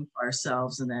skills mean for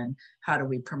ourselves, and then how do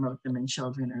we promote them in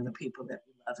children or the people that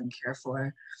we love and care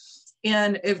for.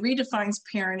 And it redefines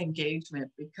parent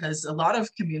engagement because a lot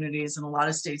of communities and a lot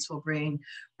of states will bring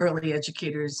early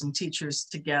educators and teachers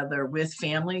together with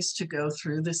families to go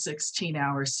through the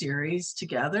 16-hour series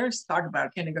together, talk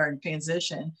about kindergarten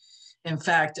transition. In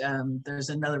fact, there's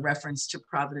another reference to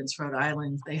Providence, Rhode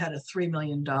Island. They had a $3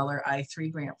 million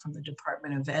I-3 grant from the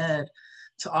Department of Ed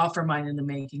to offer Mind in the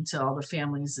Making to all the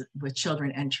families with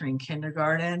children entering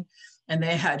kindergarten. And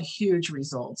they had huge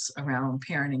results around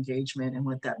parent engagement and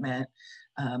what that meant.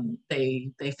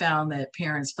 They found that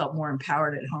parents felt more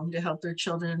empowered at home to help their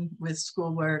children with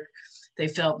schoolwork. They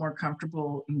felt more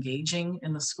comfortable engaging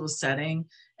in the school setting,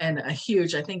 and a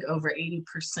huge, I think over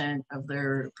 80% of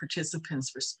their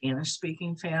participants were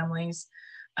Spanish-speaking families.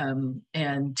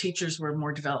 And teachers were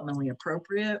more developmentally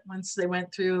appropriate once they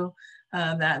went through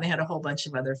that. And they had a whole bunch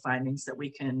of other findings that we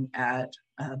can add,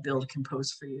 Build,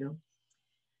 compose for you.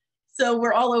 So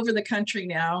we're all over the country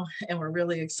now, and we're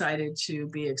really excited to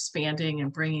be expanding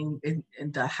and bringing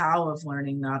in the how of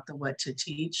learning, not the what to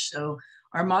teach. So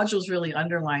our modules really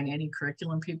underline any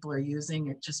curriculum people are using.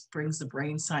 It just brings the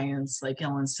brain science, like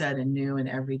Ellen said, in new and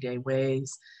everyday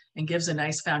ways, and gives a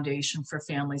nice foundation for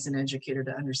families and educators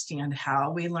to understand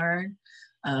how we learn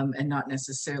and not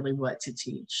necessarily what to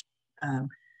teach.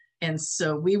 And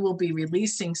so we will be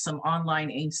releasing some online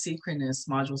asynchronous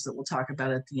modules that we'll talk about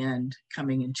at the end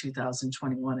coming in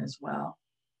 2021 as well.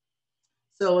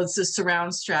 So it's a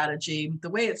surround strategy. The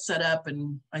way it's set up,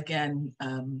 and again,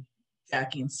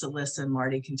 Jackie and Celissa and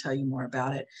Marty can tell you more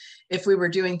about it. If we were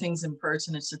doing things in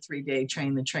person, it's a 3-day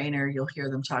train the trainer. You'll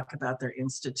hear them talk about their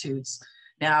institutes.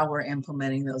 Now we're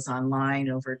implementing those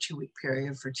online over a 2-week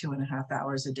period for 2.5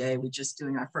 hours a day. We're just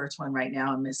doing our first one right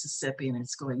now in Mississippi, and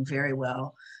it's going very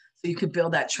well. So you could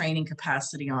build that training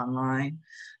capacity online.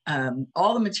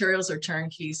 All the materials are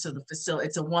turnkey, so the facility,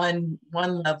 it's a one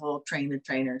level train the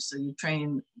trainer. So you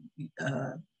train,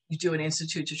 you do an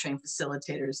institute to train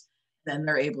facilitators, then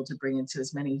they're able to bring into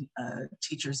as many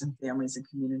teachers and families and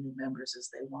community members as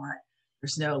they want.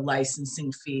 There's no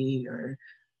licensing fee, or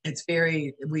it's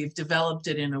very, we've developed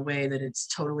it in a way that it's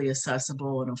totally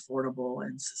accessible and affordable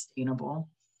and sustainable.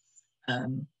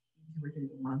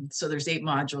 So there's 8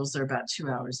 modules, they're about 2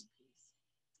 hours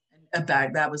a piece.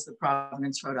 That was the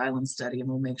Providence, Rhode Island study, and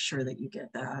we'll make sure that you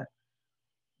get that.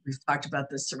 We've talked about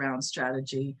the surround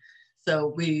strategy.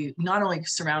 So we not only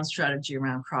surround strategy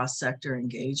around cross-sector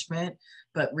engagement,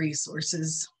 but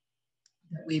resources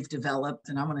that we've developed.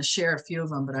 And I'm going to share a few of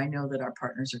them, but I know that our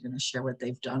partners are going to share what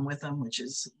they've done with them, which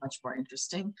is much more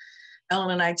interesting.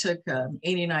 Ellen and I took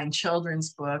 89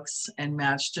 children's books and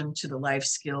matched them to the life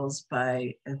skills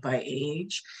by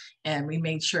age. And we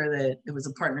made sure that it was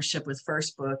a partnership with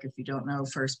First Book. If you don't know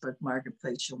First Book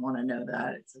Marketplace, you'll want to know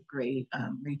that. It's a great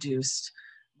reduced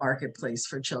marketplace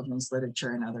for children's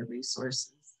literature and other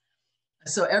resources.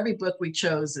 So every book we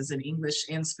chose is in English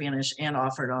and Spanish and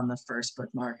offered on the First Book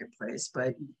Marketplace,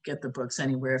 but you get the books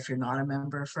anywhere if you're not a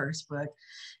member of First Book.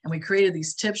 And we created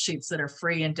these tip sheets that are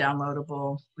free and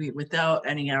downloadable. Without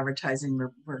any advertising,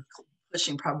 we're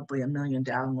pushing probably 1 million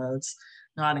downloads,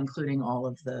 not including all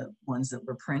of the ones that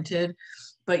were printed.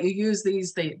 But you use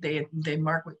these, they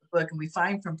mark with the book, and we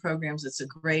find from programs it's a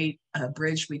great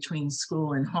bridge between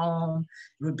school and home.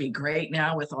 It would be great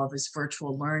now with all this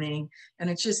virtual learning, and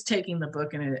it's just taking the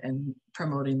book and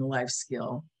promoting the life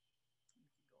skill.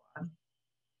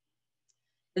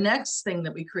 The next thing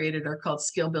that we created are called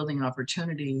skill building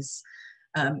opportunities.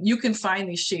 You can find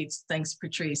these sheets, thanks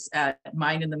Patrice, at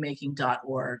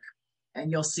mindinthemaking.org,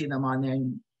 and you'll see them on there.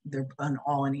 And they're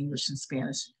all in English and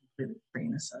Spanish, completely free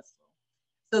and accessible.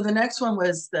 So the next one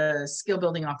was the skill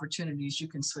building opportunities. You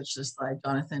can switch the slide,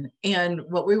 Jonathan. And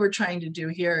what we were trying to do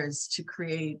here is to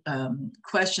create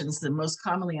questions, the most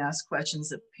commonly asked questions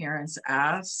that parents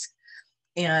ask.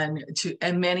 And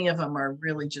many of them are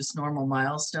really just normal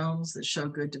milestones that show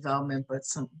good development,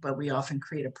 but we often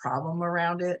create a problem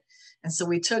around it. And so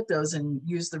we took those and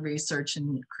used the research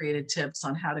and created tips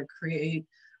on how to create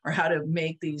or how to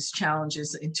make these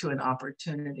challenges into an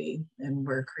opportunity. And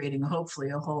we're creating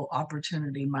hopefully a whole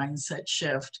opportunity mindset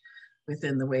shift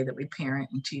within the way that we parent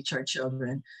and teach our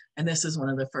children. And this is one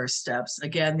of the first steps.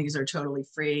 Again, these are totally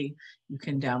free. You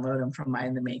can download them from Mind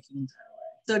in the Making.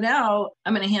 So now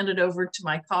I'm going to hand it over to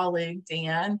my colleague,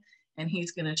 Dan, and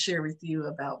he's going to share with you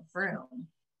about Vroom.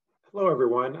 Hello,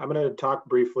 everyone. I'm going to talk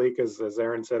briefly because, as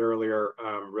Erin said earlier,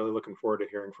 I'm really looking forward to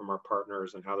hearing from our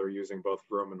partners and how they're using both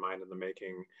Vroom and Mind in the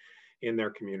Making in their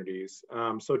communities.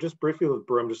 So just briefly with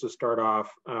Vroom, just to start off,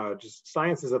 just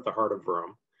science is at the heart of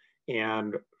Vroom.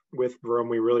 And with Vroom,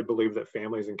 we really believe that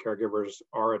families and caregivers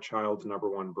are a child's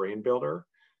 #1 brain builder.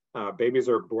 Babies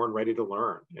are born ready to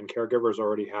learn, and caregivers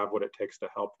already have what it takes to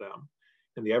help them.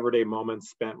 And the everyday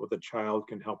moments spent with a child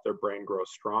can help their brain grow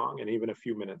strong, and even a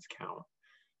few minutes count.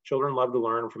 Children love to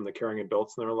learn from the caring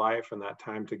adults in their life, and that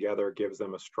time together gives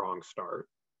them a strong start.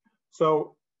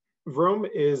 So Vroom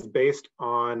is based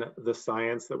on the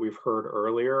science that we've heard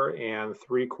earlier, and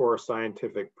 3 core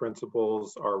scientific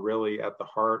principles are really at the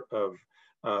heart of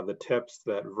the tips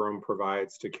that Vroom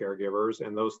provides to caregivers.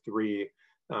 And those 3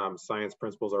 science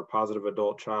principles are positive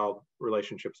adult-child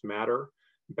relationships matter,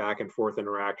 back and forth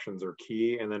interactions are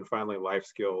key, and then finally life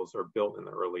skills are built in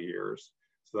the early years.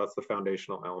 So that's the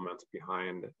foundational elements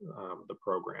behind the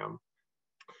program.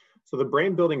 So the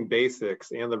brain building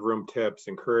basics and the Vroom tips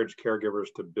encourage caregivers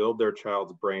to build their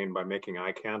child's brain by making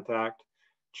eye contact,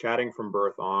 chatting from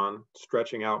birth on,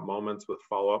 stretching out moments with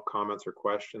follow-up comments or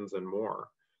questions, and more.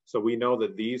 So we know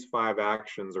that these 5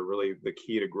 actions are really the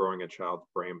key to growing a child's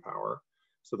brain power.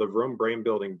 So the Vroom brain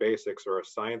building basics are a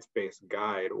science-based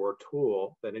guide or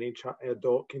tool that any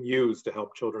adult can use to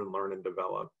help children learn and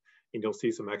develop. And you'll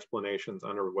see some explanations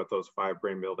under what those 5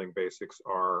 brain building basics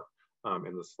are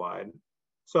in the slide.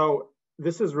 So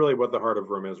this is really what the heart of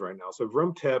Vroom is right now. So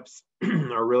Vroom tips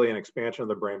are really an expansion of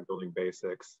the brain building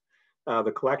basics.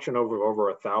 The collection of over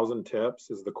 1,000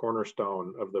 tips is the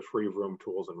cornerstone of the free Vroom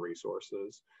tools and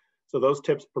resources. So those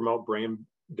tips promote brain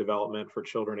development for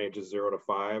children ages 0 to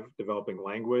 5, developing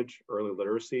language, early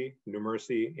literacy,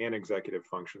 numeracy, and executive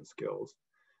function skills.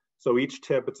 So each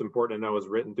tip, it's important to know, is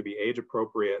written to be age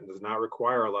appropriate and does not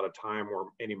require a lot of time or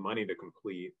any money to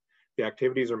complete. The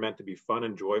activities are meant to be fun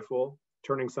and joyful,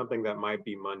 turning something that might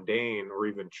be mundane or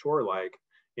even chore-like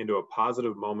into a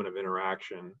positive moment of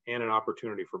interaction and an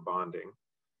opportunity for bonding.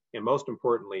 And most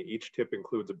importantly, each tip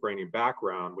includes a brainy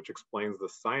background, which explains the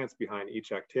science behind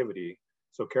each activity,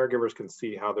 so caregivers can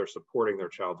see how they're supporting their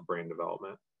child's brain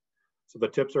development. So the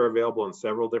tips are available in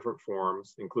several different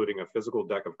forms, including a physical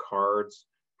deck of cards,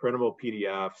 printable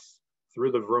PDFs,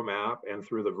 through the Vroom app, and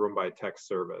through the Vroom by Text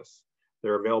service.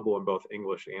 They're available in both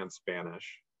English and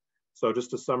Spanish. So just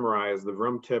to summarize, the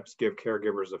Vroom tips give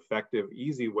caregivers effective,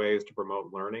 easy ways to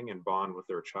promote learning and bond with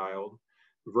their child.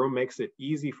 Vroom makes it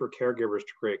easy for caregivers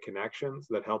to create connections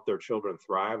that help their children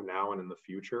thrive now and in the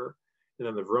future. And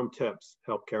then the Vroom tips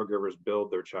help caregivers build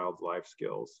their child's life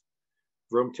skills.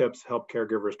 Vroom tips help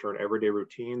caregivers turn everyday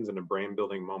routines into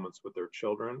brain-building moments with their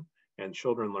children, and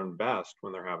children learn best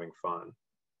when they're having fun.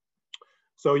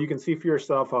 So you can see for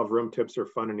yourself how Vroom tips are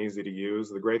fun and easy to use.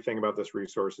 The great thing about this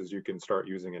resource is you can start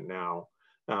using it now.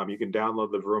 You can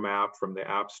download the Vroom app from the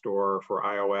App Store for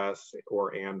iOS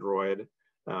or Android.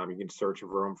 You can search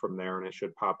Vroom from there and it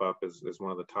should pop up as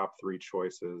one of the top 3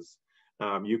 choices.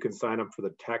 You can sign up for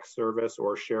the text service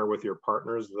or share with your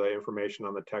partners the information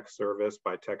on the text service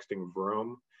by texting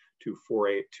Vroom to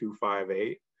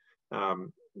 48258.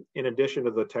 in addition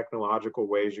to the technological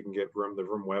ways you can get Vroom, the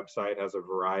Vroom website has a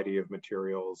variety of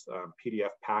materials,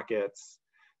 PDF packets,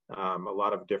 a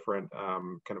lot of different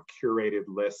kind of curated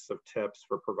lists of tips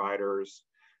for providers.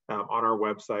 On our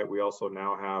website, we also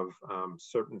now have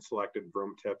certain selected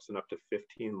Vroom tips in up to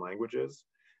 15 languages.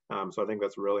 So I think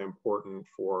that's really important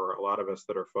for a lot of us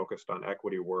that are focused on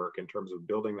equity work in terms of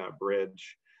building that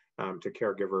bridge to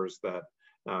caregivers that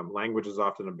language is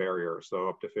often a barrier. So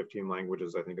up to 15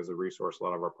 languages, I think, is a resource a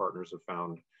lot of our partners have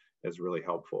found is really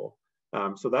helpful.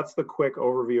 So that's the quick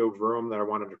overview of Vroom that I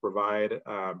wanted to provide.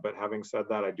 But having said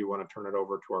that, I do want to turn it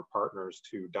over to our partners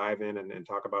to dive in and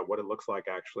talk about what it looks like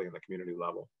actually in the community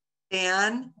level.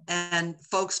 Dan, and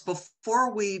folks,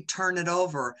 before we turn it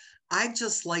over, I'd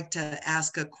just like to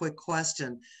ask a quick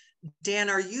question. Dan,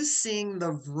 are you seeing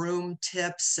the Vroom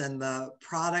tips and the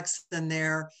products in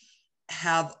there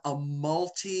have a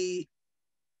multi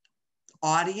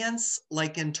audience,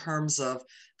 like in terms of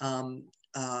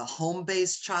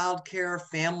home-based childcare,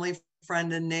 family,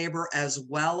 friend, and neighbor, as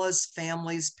well as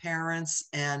families, parents,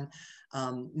 and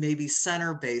maybe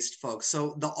center-based folks?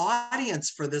 So the audience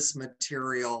for this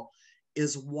material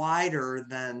is wider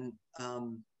than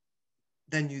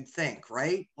you'd think,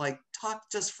 right? Like,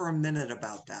 talk just for a minute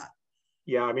about that.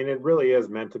 Yeah, I mean, it really is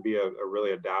meant to be a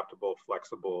really adaptable,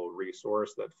 flexible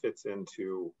resource that fits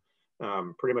into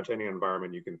pretty much any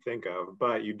environment you can think of.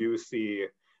 But you do see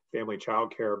family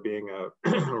childcare being a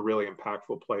really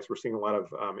impactful place. We're seeing a lot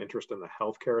of interest in the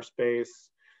healthcare space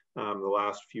the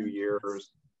last few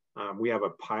years. We have a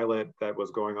pilot that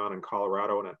was going on in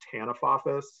Colorado in a TANF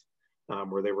office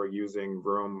where they were using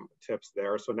Vroom tips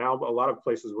there. So now a lot of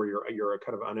places where you're a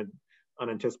kind of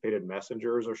unanticipated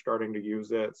messengers are starting to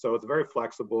use it. So it's very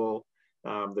flexible.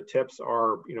 The tips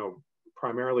are,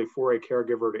 primarily for a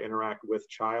caregiver to interact with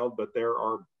child, but there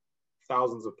are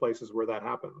thousands of places where that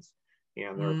happens.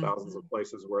 And there are thousands of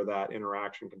places where that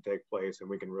interaction can take place, and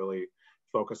we can really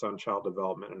focus on child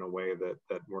development in a way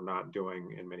that we're not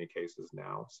doing in many cases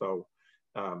now. So,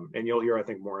 and you'll hear, I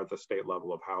think, more at the state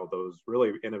level of how those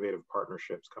really innovative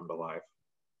partnerships come to life.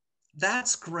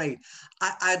 That's great.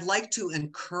 I'd like to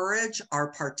encourage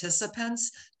our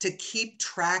participants to keep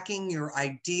tracking your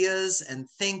ideas and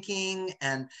thinking.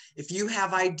 And if you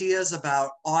have ideas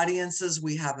about audiences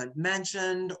we haven't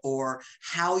mentioned, or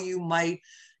how you might,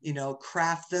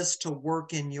 craft this to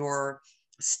work in your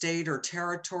state or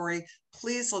territory,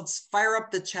 please, let's fire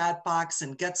up the chat box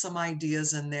and get some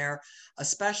ideas in there,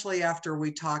 especially after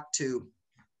we talk to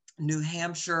New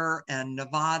Hampshire and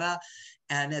Nevada.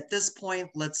 And at this point,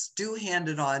 let's hand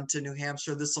it on to New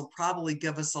Hampshire. This will probably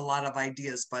give us a lot of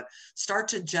ideas, but start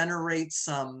to generate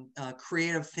some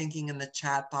creative thinking in the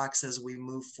chat box as we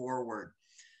move forward.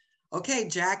 Okay,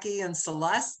 Jackie and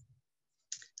Celeste.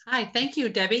 Hi, thank you,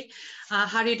 Debbie.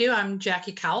 How do you do? I'm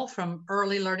Jackie Cowell from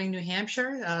Early Learning New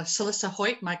Hampshire. Celeste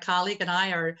Hoyt, my colleague, and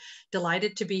I are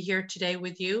delighted to be here today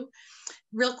with you.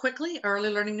 Real quickly, Early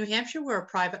Learning New Hampshire, we're a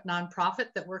private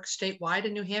nonprofit that works statewide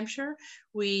in New Hampshire.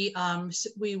 We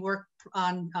work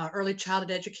on early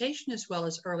childhood education as well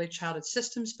as early childhood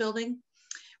systems building.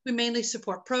 We mainly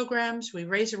support programs. We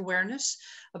raise awareness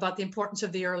about the importance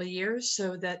of the early years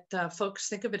so that folks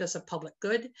think of it as a public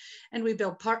good. And we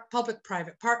build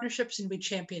public-private partnerships, and we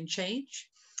champion change.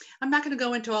 I'm not going to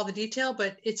go into all the detail,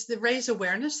 but it's the raise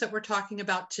awareness that we're talking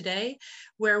about today,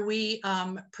 where we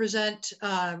present,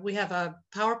 we have a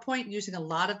PowerPoint using a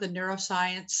lot of the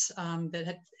neuroscience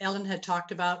that Ellen had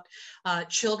talked about,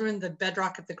 children, the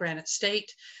bedrock of the Granite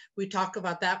State. We talk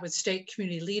about that with state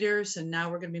community leaders, and now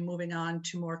we're going to be moving on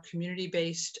to more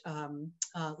community-based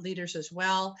leaders as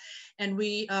well. And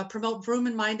we promote Vroom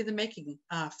and Mind in the Making,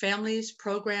 families,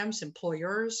 programs,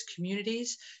 employers,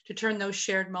 communities, to turn those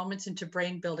shared moments into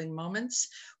brain-building moments.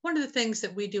 One of the things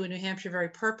that we do in New Hampshire very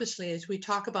purposely is we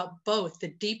talk about both the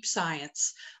deep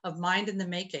science of mind in the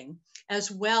making, as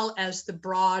well as the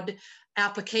broad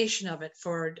application of it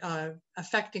for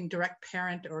affecting direct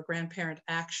parent or grandparent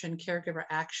action, caregiver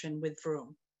action with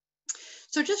Vroom.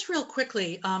 So just real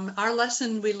quickly, our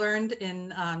lesson we learned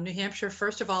in New Hampshire,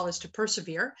 first of all, is to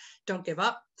persevere, don't give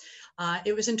up.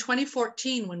 It was in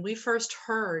 2014 when we first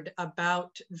heard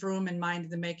about Vroom and Mind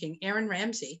in the Making. Erin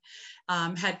Ramsey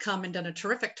had come and done a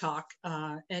terrific talk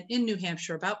in New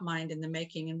Hampshire about Mind in the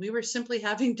Making, and we were simply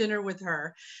having dinner with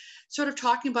her, sort of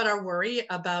talking about our worry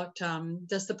about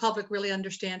does the public really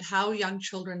understand how young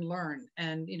children learn?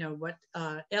 And what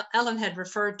Ellen had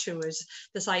referred to as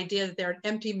this idea that they're an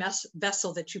empty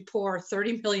vessel that you pour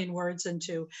 30 million words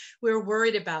into. We were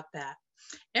worried about that.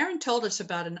 Erin told us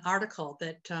about an article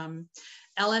that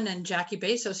Ellen and Jackie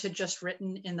Bezos had just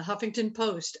written in the Huffington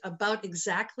Post about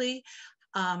exactly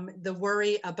the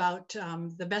worry about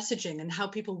the messaging and how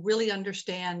people really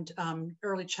understand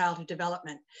early childhood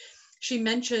development. She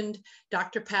mentioned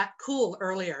Dr. Pat Kuhl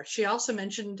earlier. She also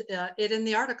mentioned it in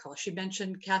the article. She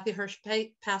mentioned Kathy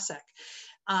Hirsch-Pasek.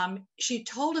 She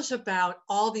told us about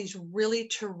all these really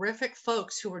terrific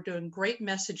folks who are doing great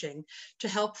messaging to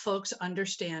help folks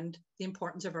understand the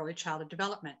importance of early childhood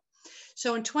development.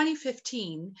 So in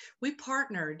 2015, we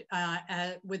partnered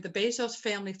with the Bezos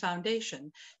Family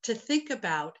Foundation to think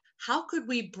about how could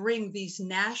we bring these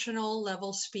national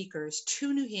level speakers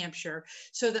to New Hampshire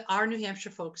so that our New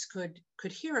Hampshire folks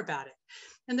could hear about it.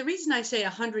 And the reason I say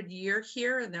 100-year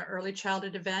here in the early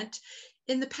childhood event,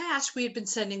 in the past, we had been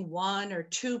sending 1 or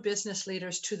 2 business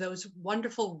leaders to those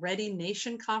wonderful Ready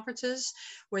Nation conferences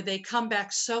where they come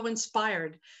back so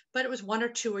inspired, but it was 1 or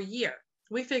 2 a year.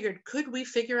 We figured, could we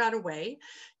figure out a way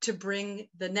to bring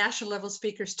the national level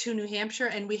speakers to New Hampshire?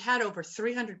 And we had over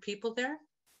 300 people there.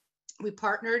 We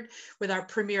partnered with our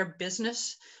premier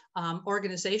business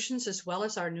organizations, as well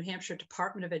as our New Hampshire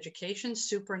Department of Education,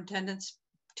 superintendents,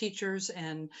 teachers,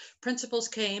 and principals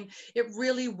came. It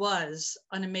really was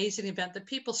an amazing event that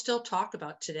people still talk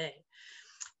about today.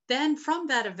 Then from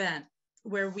that event,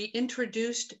 where we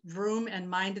introduced Vroom and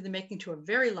Mind in the Making to a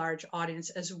very large audience,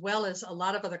 as well as a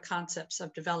lot of other concepts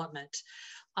of development.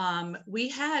 We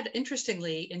had,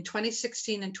 interestingly, in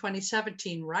 2016 and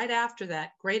 2017, right after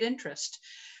that, great interest,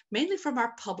 mainly from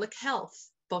our public health,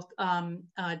 both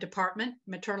department,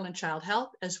 maternal and child health,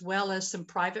 as well as some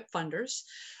private funders,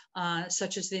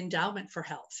 such as the Endowment for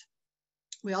Health.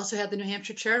 We also had the New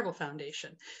Hampshire Charitable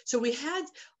Foundation. So we had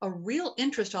a real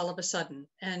interest all of a sudden,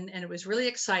 and it was really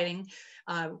exciting.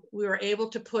 We were able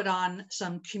to put on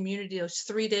some those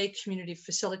 3-day community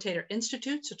facilitator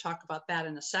institutes. We'll talk about that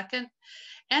in a second.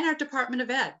 And our Department of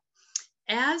Ed.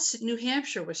 As New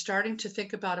Hampshire was starting to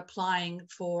think about applying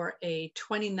for a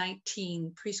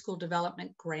 2019 preschool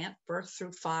development grant, birth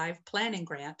through 5 planning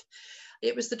grant,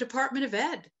 it was the Department of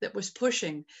Ed that was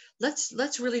pushing,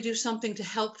 let's really do something to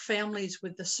help families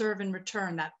with the serve and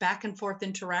return, that back and forth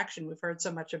interaction we've heard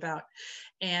so much about,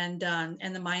 and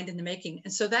the Mind in the Making.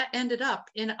 And so that ended up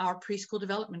in our preschool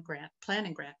development grant,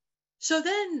 planning grant. So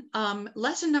then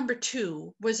lesson number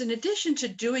 2 was, in addition to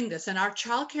doing this, and our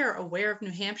Childcare Aware of New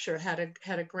Hampshire had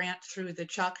a grant through the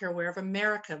Childcare Aware of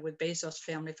America with Bezos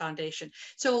Family Foundation.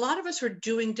 So a lot of us were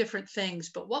doing different things,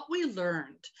 but what we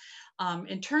learned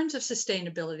in terms of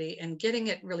sustainability and getting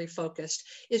it really focused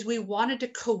is we wanted to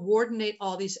coordinate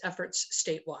all these efforts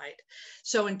statewide.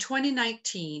 So in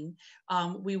 2019,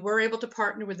 we were able to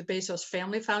partner with the Bezos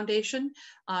Family Foundation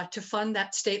to fund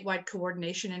that statewide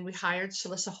coordination, and we hired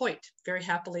Celissa Hoyt very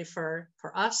happily for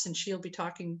us, and she'll be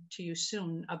talking to you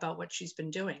soon about what she's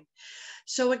been doing.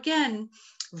 So again,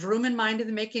 Vroom and Mind in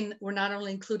the Making were not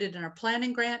only included in our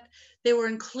planning grant, they were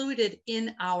included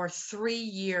in our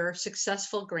 3-year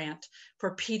successful grant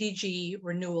for PDG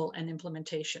renewal and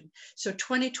implementation. So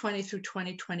 2020 through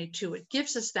 2022, it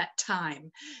gives us that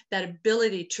time, that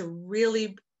ability to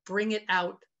really bring it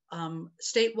out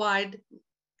statewide,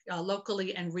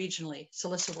 locally, and regionally.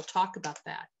 Celissa will talk about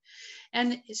that.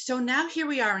 And so now here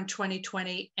we are in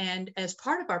 2020, and as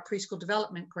part of our preschool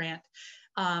development grant,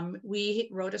 we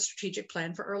wrote a strategic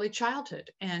plan for early childhood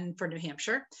and for New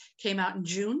Hampshire, came out in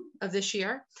June of this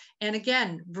year. And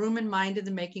again, Vroom and Mind in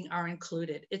the Making are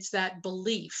included. It's that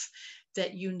belief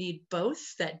that you need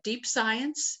both, that deep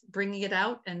science, bringing it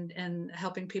out and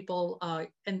helping people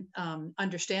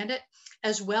understand it,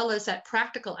 as well as that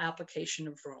practical application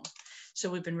of Vroom. So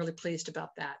we've been really pleased about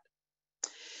that.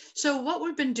 So what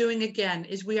we've been doing again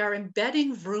is we are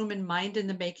embedding Vroom and Mind in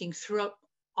the Making throughout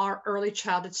our early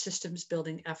childhood systems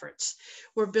building efforts.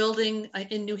 We're building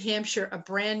in New Hampshire a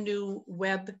brand new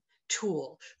web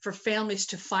tool for families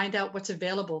to find out what's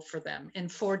available for them in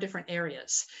 4 different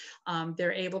areas.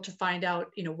 They're able to find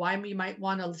out, why you might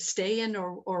want to stay in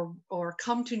or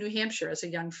come to New Hampshire as a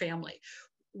young family.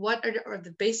 What are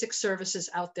the basic services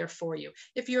out there for you?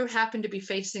 If you happen to be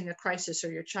facing a crisis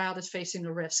or your child is facing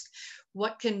a risk,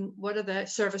 what are the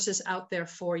services out there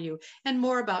for you? And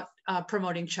more about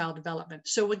promoting child development.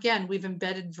 So again, we've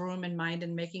embedded Vroom and Mind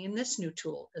in Making in this new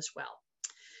tool as well.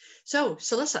 So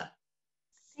Celissa.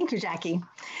 Thank you, Jackie.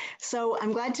 So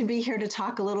I'm glad to be here to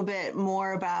talk a little bit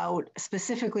more about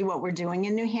specifically what we're doing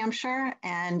in New Hampshire.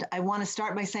 And I want to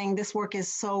start by saying this work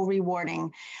is so rewarding.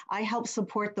 I help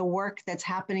support the work that's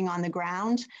happening on the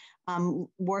ground,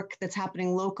 work that's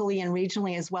happening locally and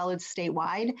regionally as well as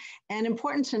statewide. And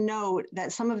important to note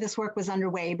that some of this work was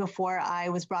underway before I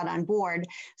was brought on board.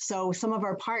 So some of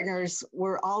our partners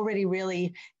were already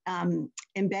really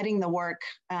embedding the work,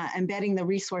 embedding the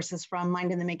resources from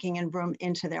Mind in the Making and Vroom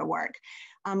into their work.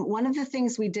 One of the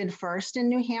things we did first in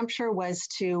New Hampshire was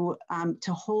to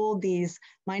hold these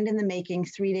Mind in the Making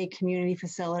 3-day community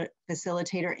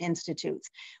facilitator institutes.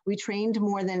 We trained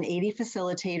more than 80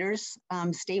 facilitators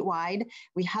statewide.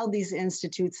 We held these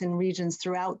institutes in regions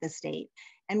throughout the state.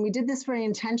 And we did this very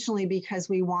intentionally because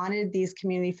we wanted these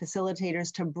community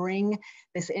facilitators to bring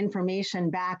this information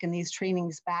back and these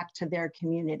trainings back to their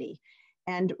community,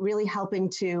 and really helping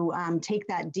to take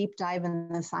that deep dive in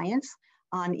the science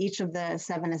on each of the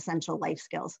 7 essential life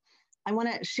skills. I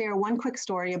want to share one quick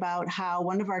story about how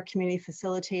one of our community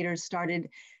facilitators started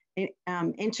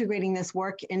integrating this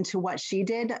work into what she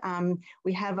did.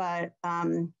 We have a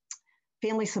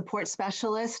family support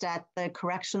specialist at the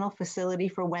Correctional Facility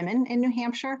for Women in New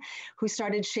Hampshire who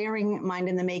started sharing Mind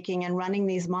in the Making and running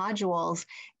these modules.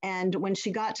 And when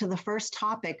she got to the first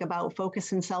topic about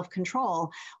focus and self-control,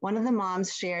 one of the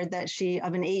moms shared that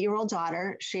of an 8-year-old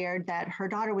daughter, shared that her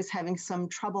daughter was having some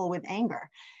trouble with anger.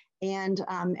 And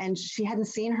she hadn't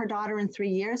seen her daughter in 3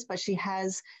 years, but she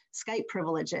has Skype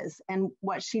privileges. And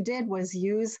what she did was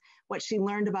use what she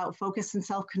learned about focus and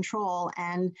self-control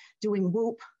and doing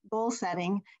WHOOP goal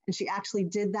setting. And she actually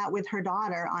did that with her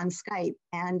daughter on Skype,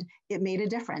 and it made a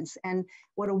difference. And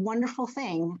what a wonderful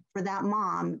thing for that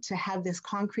mom to have this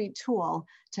concrete tool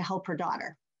to help her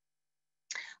daughter.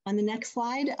 On the next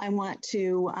slide, I want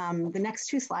to, the next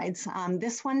 2 slides,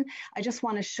 this one, I just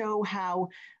want to show how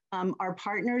our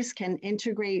partners can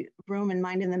integrate Vroom and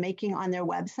Mind in the Making on their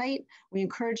website. We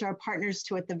encourage our partners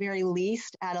to, at the very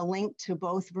least, add a link to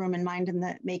both Vroom and Mind in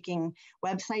the Making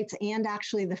websites and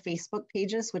actually the Facebook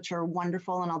pages, which are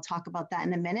wonderful, and I'll talk about that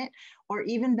in a minute. Or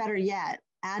even better yet,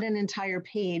 add an entire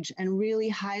page and really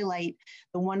highlight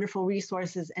the wonderful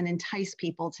resources and entice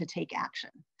people to take action.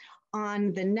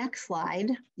 On the next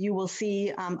slide, you will see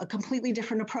a completely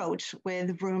different approach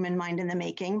with Vroom and Mind in the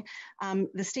Making.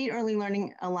 The State Early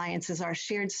Learning Alliance is our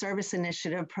shared service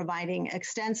initiative providing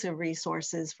extensive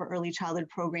resources for early childhood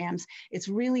programs. It's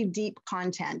really deep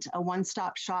content, a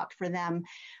one-stop shop for them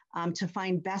to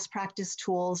find best practice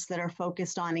tools that are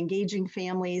focused on engaging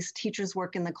families, teachers'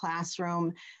 work in the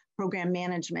classroom, program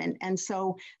management. And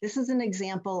so this is an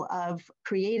example of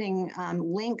creating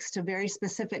links to very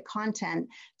specific content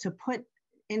to put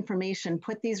information,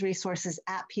 put these resources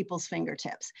at people's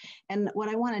fingertips. And what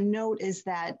I want to note is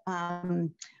that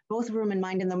both Vroom and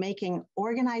Mind in the Making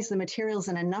organize the materials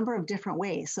in a number of different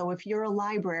ways. So if you're a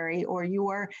library or you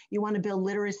want to build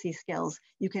literacy skills,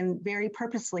 you can very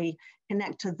purposely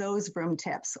connect to those Vroom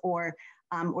tips or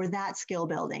that skill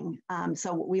building.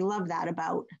 So we love that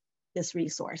about this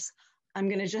resource. I'm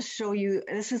going to just show you,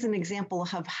 this is an example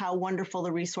of how wonderful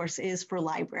the resource is for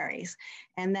libraries,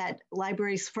 and that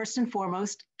libraries first and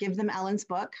foremost give them Ellen's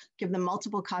book, give them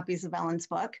multiple copies of Ellen's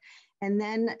book, and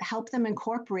then help them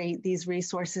incorporate these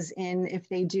resources in if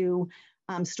they do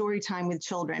story time with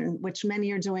children, which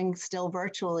many are doing still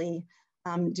virtually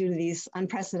due to these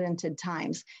unprecedented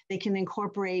times. They can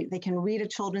read a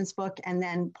children's book and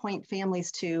then point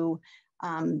families to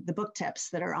the book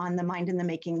tips that are on the Mind in the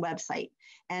Making website,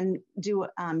 and do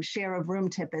share a Vroom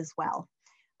tip as well.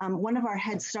 One of our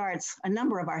Head Starts, a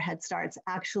number of our Head Starts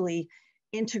actually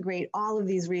integrate all of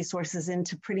these resources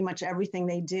into pretty much everything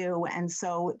they do. And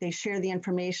so they share the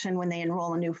information when they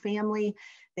enroll a new family.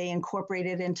 They incorporate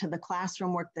it into the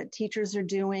classroom work that teachers are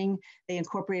doing. They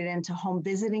incorporate it into home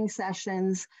visiting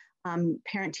sessions,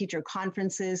 parent-teacher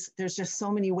conferences. There's just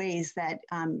so many ways that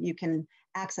you can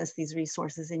access these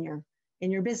resources in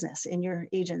your business, in your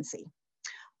agency.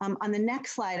 On the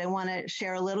next slide, I want to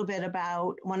share a little bit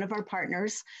about one of our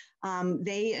partners.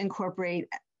 They incorporate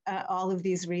all of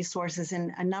these resources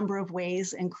in a number of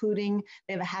ways, including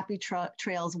they have a Happy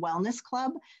Trails Wellness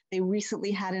Club. They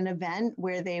recently had an event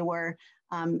where they were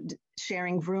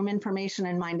sharing Vroom information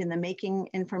and Mind in the Making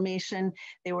information.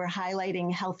 They were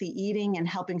highlighting healthy eating and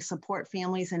helping support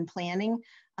families in planning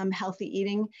healthy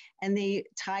eating. And they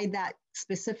tied that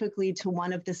specifically to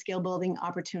one of the skill building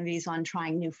opportunities on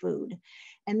trying new food.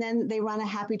 And then they run a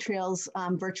Happy Trails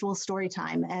virtual story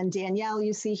time. And Danielle,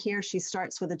 you see here, she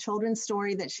starts with a children's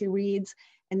story that she reads,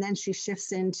 and then she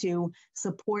shifts into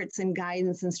supports and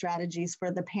guidance and strategies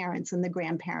for the parents and the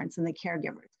grandparents and the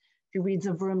caregivers. She reads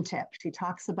a Vroom tip. She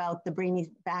talks about the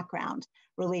brainy background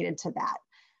related to that.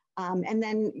 And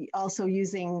then also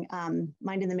using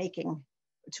Mind in the Making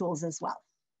tools as well.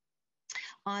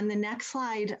 On the next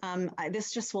slide,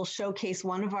 this just will showcase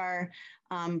one of our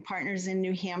partners in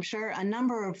New Hampshire. A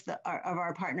number of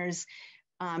our partners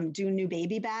do new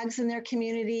baby bags in their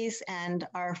communities, and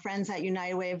our friends at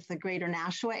United Way of the Greater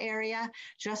Nashua area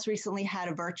just recently had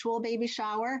a virtual baby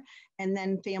shower, and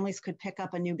then families could pick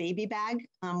up a new baby bag,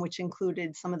 which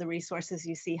included some of the resources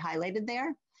you see highlighted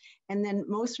there. And then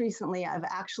most recently, I've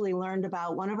actually learned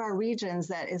about one of our regions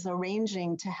that is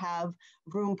arranging to have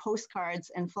Vroom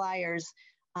postcards and flyers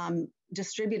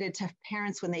distributed to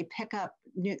parents when they pick up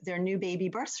their new baby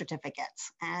birth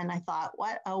certificates. And I thought,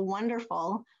 what a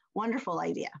wonderful, wonderful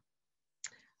idea.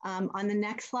 On the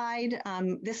next slide,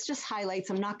 this just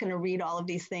highlights, I'm not going to read all of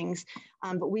these things,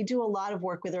 but we do a lot of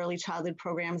work with early childhood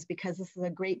programs because this is a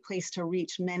great place to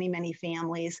reach many, many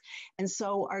families. And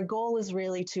so our goal is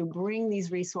really to bring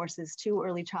these resources to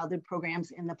early childhood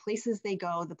programs in the places they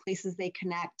go, the places they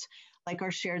connect, like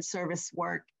our shared service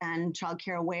work and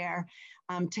Childcare Aware,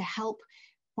 to help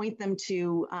point them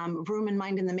to Vroom and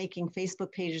Mind in the Making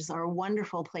Facebook pages are a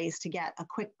wonderful place to get a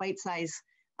quick bite-sized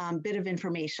bit of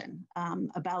information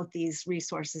about these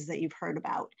resources that you've heard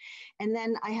about. And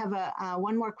then I have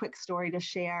one more quick story to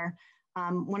share.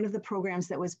 One of the programs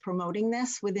that was promoting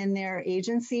this within their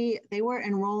agency, they were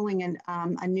enrolling in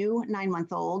a new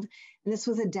 9-month-old. And this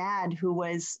was a dad who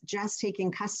was just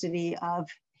taking custody of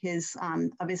his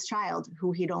child,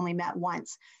 who he'd only met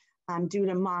once due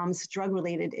to mom's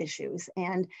drug-related issues.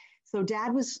 And so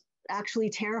dad was actually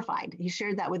terrified. He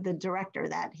shared that with the director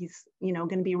that he's, going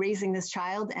to be raising this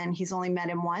child and he's only met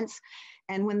him once.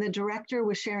 And when the director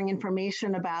was sharing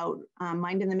information about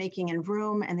Mind in the Making and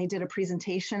Vroom, and they did a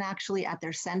presentation actually at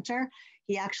their center,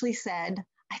 he actually said,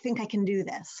 I think I can do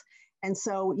this. And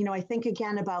so, I think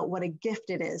again about what a gift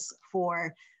it is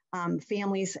for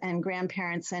families and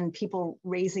grandparents and people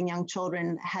raising young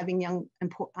children, having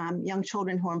young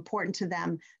children who are important to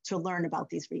them to learn about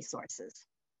these resources.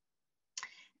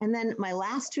 And then my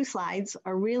last two slides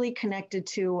are really connected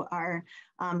to our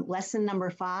lesson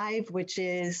number 5, which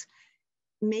is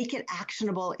make it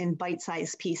actionable in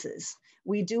bite-sized pieces.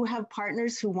 We do have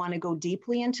partners who want to go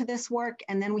deeply into this work,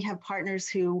 and then we have partners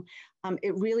who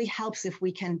it really helps if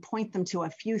we can point them to a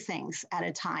few things at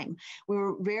a time. We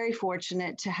were very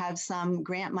fortunate to have some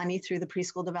grant money through the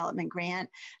Preschool Development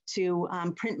Grant to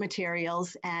print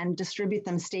materials and distribute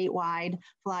them statewide,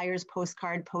 flyers,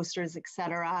 postcard, posters,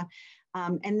 etc.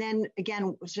 And then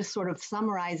again, just sort of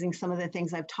summarizing some of the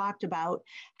things I've talked about,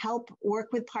 help work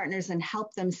with partners and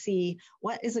help them see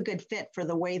what is a good fit for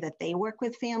the way that they work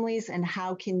with families and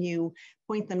how can you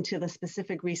point them to the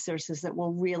specific resources that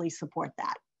will really support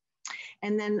that.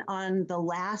 And then on the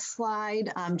last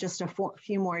slide, just a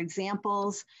few more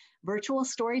examples. Virtual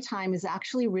story time is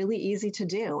actually really easy to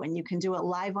do, and you can do it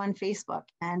live on Facebook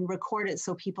and record it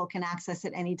so people can access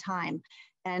it anytime,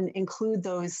 and include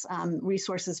those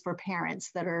resources for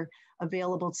parents that are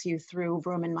available to you through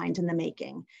Vroom and Mind in the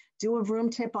Making. Do a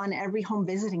Vroom tip on every home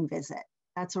visiting visit.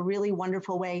 That's a really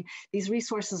wonderful way. These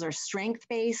resources are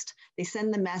strength-based. They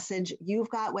send the message, you've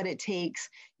got what it takes.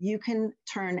 You can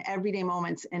turn everyday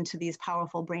moments into these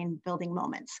powerful brain-building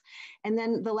moments. And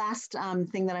then the last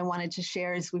thing that I wanted to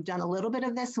share is we've done a little bit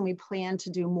of this and we plan to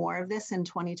do more of this in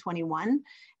 2021.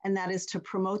 And that is to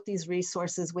promote these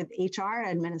resources with HR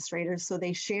administrators so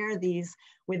they share these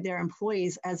with their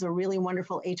employees as a really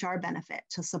wonderful HR benefit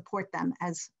to support them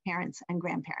as parents and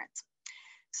grandparents.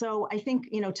 So I think,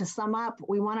 to sum up,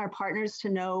 we want our partners to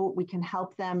know we can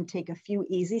help them take a few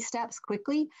easy steps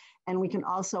quickly, and we can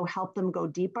also help them go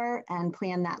deeper and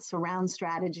plan that surround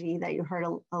strategy that you heard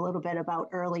a little bit about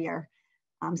earlier.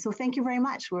 So thank you very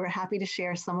much. We were happy to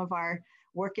share some of our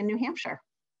work in New Hampshire.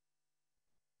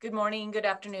 Good morning, good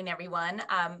afternoon, everyone.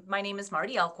 My name is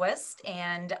Marty Elquist,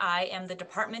 and I am the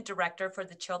Department Director for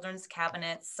the Children's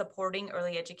Cabinet Supporting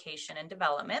Early Education and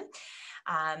Development.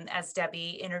 As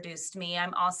Debbie introduced me,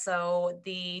 I'm also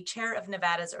the Chair of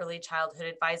Nevada's Early Childhood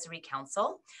Advisory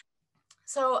Council.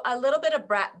 So a little bit of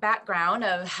background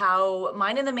of how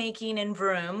Mind in the Making and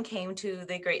Vroom came to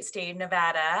the great state of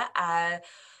Nevada.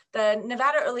 The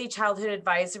Nevada Early Childhood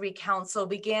Advisory Council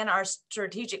began our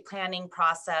strategic planning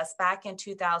process back in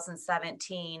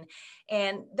 2017.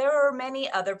 And there are many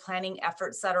other planning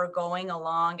efforts that are going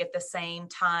along at the same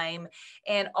time.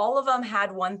 And all of them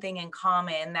had one thing in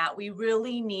common, that we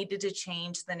really needed to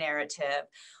change the narrative.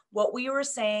 What we were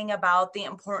saying about the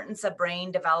importance of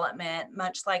brain development,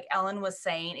 much like Ellen was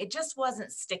saying, it just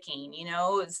wasn't sticking, It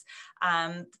was,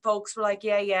 folks were like,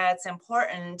 yeah, it's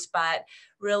important, but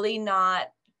really not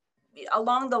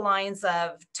along the lines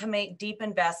of to make deep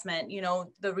investment,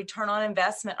 the return on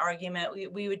investment argument,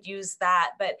 we would use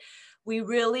that, but we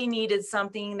really needed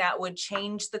something that would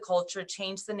change the culture,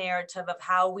 change the narrative of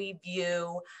how we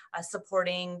view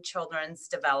supporting children's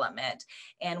development.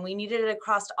 And we needed it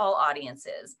across all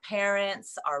audiences,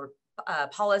 parents, our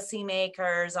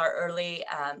policymakers, our early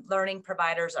learning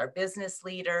providers, our business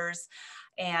leaders.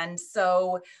 And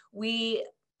so we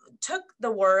took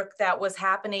the work that was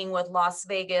happening with Las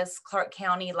Vegas Clark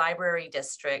County Library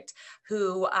District,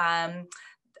 who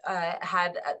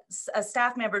had a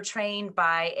staff member trained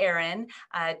by Aaron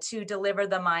to deliver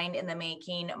the Mind in the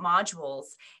Making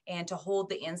modules and to hold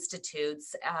the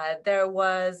institutes. There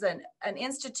was an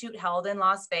institute held in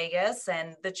Las Vegas,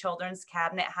 and the Children's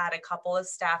Cabinet had a couple of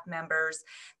staff members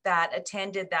that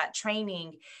attended that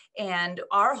training. And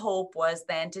our hope was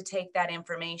then to take that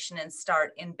information and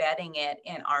start embedding it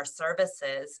in our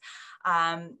services.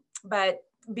 But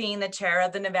being the chair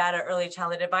of the Nevada Early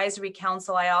Childhood Advisory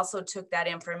Council, I also took that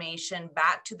information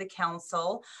back to the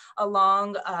council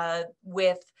along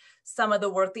with some of the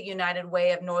work that United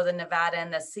Way of Northern Nevada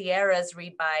and the Sierras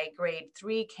Read by Grade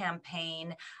 3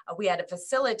 campaign. We had a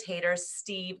facilitator,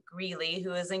 Steve Greeley,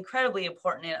 who is incredibly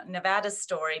important in Nevada's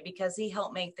story because he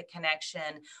helped make the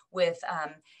connection with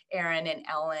Aaron and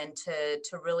Ellen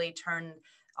to really turn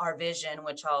our vision,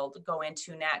 which I'll go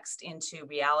into next, into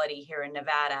reality here in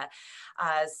Nevada.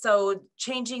 So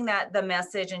changing the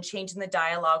message and changing the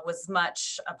dialogue was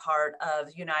much a part of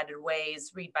United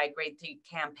Way's Read by Grade 3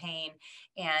 campaign,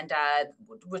 and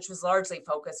which was largely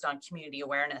focused on community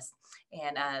awareness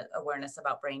and awareness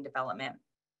about brain development.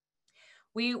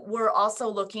 We were also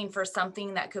looking for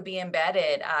something that could be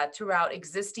embedded throughout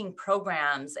existing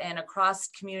programs and across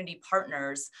community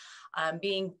partners,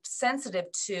 being sensitive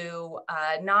to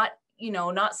not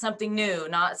something new,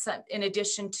 in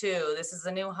addition to, this is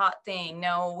a new hot thing.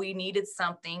 No, we needed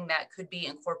something that could be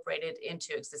incorporated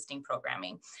into existing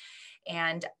programming.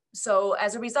 And so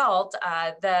as a result,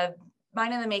 the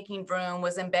Mind in the Making Vroom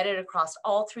was embedded across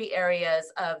all 3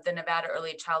 areas of the Nevada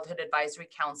Early Childhood Advisory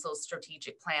Council's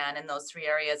strategic plan. And those 3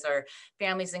 areas are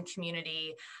families and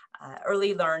community,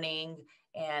 early learning,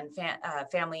 and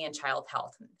family and child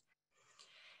health.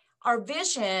 Our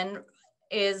vision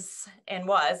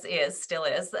still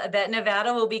is, that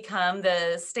Nevada will become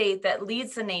the state that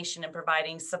leads the nation in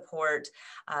providing support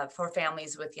for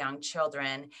families with young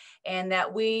children, and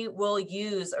that we will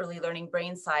use early learning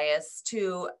brain science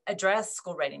to address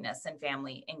school readiness and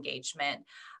family engagement.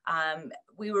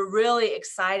 We were really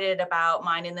excited about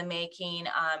Mind in the Making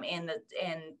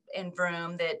in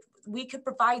Vroom, that we could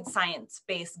provide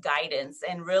science-based guidance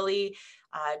and really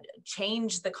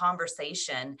change the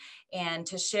conversation, and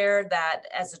to share that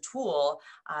as a tool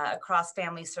across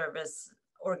family service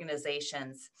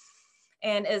organizations.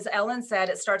 And as Ellen said,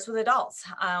 it starts with adults.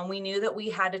 We knew that we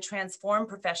had to transform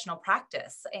professional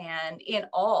practice, and in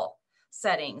all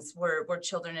settings where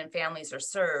children and families are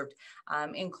served,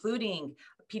 including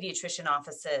pediatrician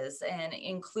offices and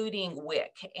including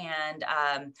WIC and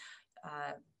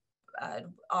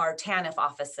our TANF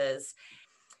offices.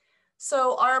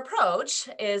 So our approach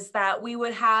is that we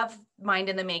would have Mind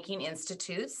in the Making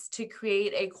institutes to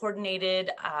create a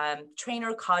coordinated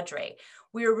trainer cadre.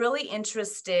 We are really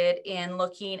interested in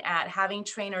looking at having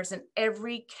trainers in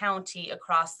every county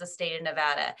across the state of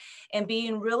Nevada and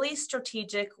being really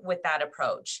strategic with that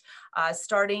approach,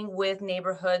 starting with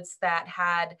neighborhoods that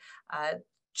had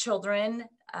children,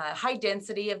 high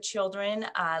density of children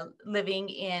living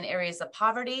in areas of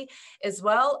poverty, as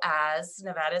well as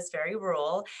Nevada is very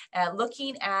rural,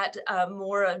 looking at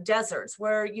more of deserts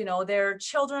where, there are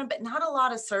children, but not a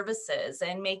lot of services,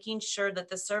 and making sure that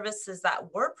the services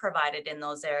that were provided in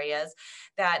those areas,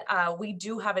 that we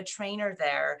do have a trainer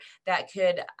there that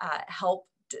could help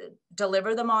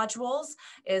deliver the modules,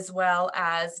 as well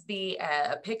as be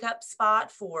a pickup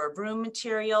spot for Vroom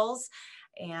materials.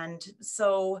 And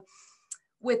so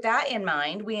with that in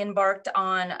mind, we embarked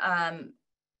on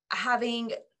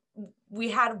we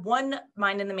had one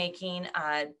Mind in the Making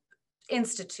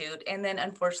institute, and then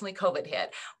unfortunately COVID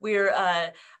hit. We're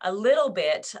a little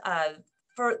bit,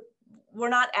 we're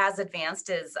not as advanced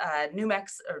as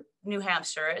New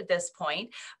Hampshire at this point,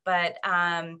 but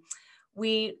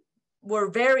we were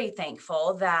very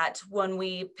thankful that when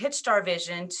we pitched our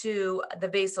vision to the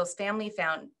Bezos Family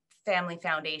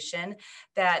Foundation,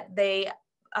 that they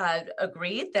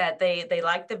agreed, that they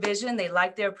liked the vision, they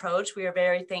liked the approach. We are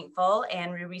very thankful,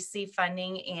 and we received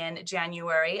funding in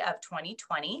January of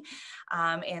 2020.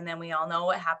 And then we all know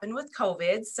what happened with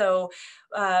COVID. So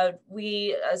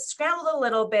we scrambled a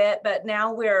little bit, but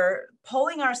now we're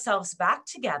pulling ourselves back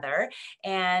together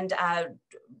and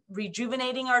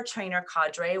rejuvenating our trainer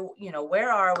cadre. Where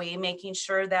are we? Making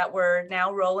sure that we're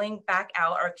now rolling back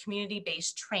out our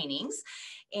community-based trainings.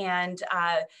 And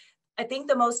I think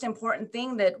the most important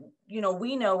thing that,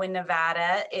 we know in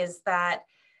Nevada is that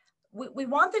we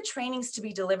want the trainings to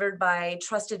be delivered by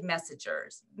trusted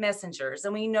messengers.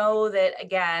 And we know that,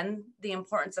 again, the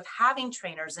importance of having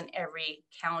trainers in every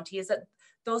county is that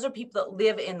those are people that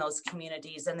live in those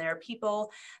communities, and there are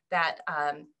people that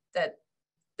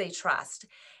they trust.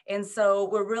 And so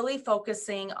we're really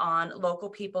focusing on local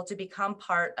people to become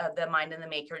part of the Mind in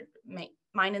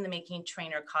the Making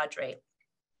trainer cadre.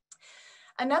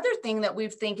 Another thing that we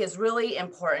think is really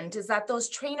important is that those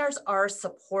trainers are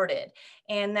supported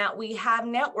and that we have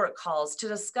network calls to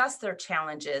discuss their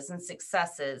challenges and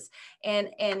successes and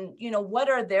you know, what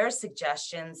are their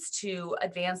suggestions to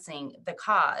advancing the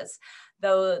cause.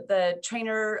 Though the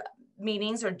trainer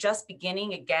meetings are just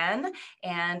beginning again,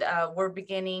 and we're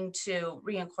beginning to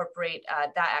reincorporate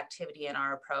that activity in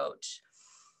our approach.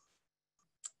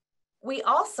 We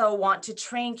also want to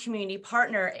train community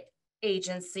partner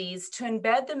agencies to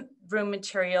embed the Vroom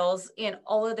materials in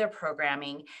all of their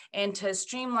programming and to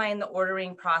streamline the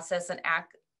ordering process and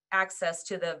access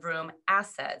to the Vroom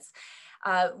assets.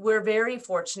 We're very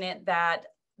fortunate that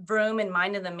Vroom and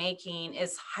Mind in the Making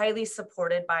is highly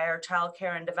supported by our Child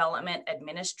Care and Development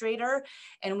Administrator,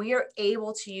 and we are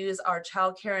able to use our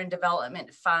Child Care and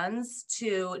Development funds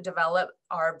to develop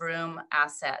our Vroom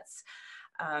assets.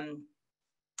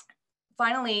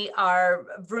 Finally, our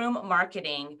Vroom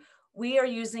marketing. We are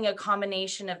using a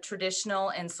combination of traditional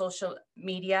and social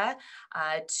media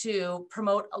to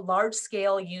promote a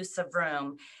large-scale use of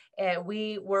Vroom.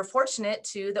 We were fortunate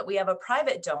too that we have a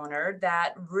private donor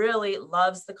that really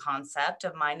loves the concept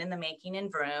of Mind in the Making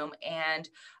and Vroom and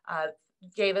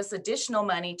gave us additional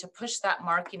money to push that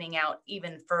marketing out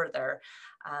even further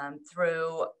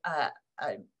through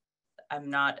I'm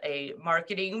not a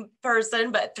marketing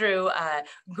person, but through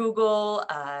Google,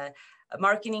 a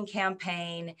marketing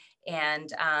campaign,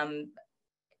 and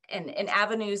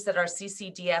avenues that are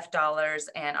CCDF dollars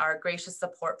and our gracious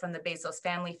support from the Bezos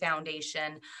Family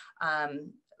Foundation.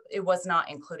 It was not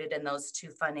included in those two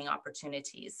funding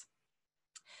opportunities.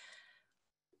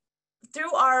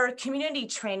 Through our community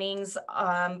trainings,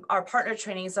 our partner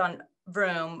trainings on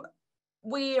Vroom,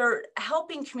 we are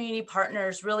helping community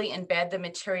partners really embed the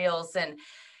materials,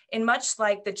 and much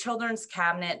like the Children's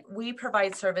Cabinet, we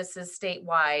provide services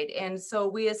statewide. And so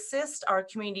we assist our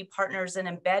community partners in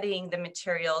embedding the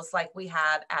materials like we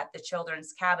have at the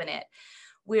Children's Cabinet.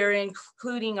 We're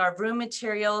including our Vroom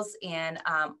materials in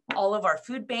all of our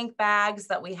food bank bags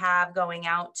that we have going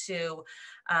out to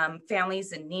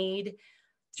families in need.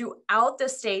 Throughout the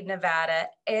state of Nevada,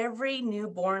 every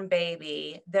newborn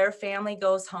baby, their family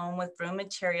goes home with Vroom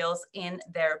materials in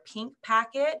their pink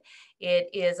packet. It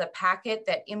is a packet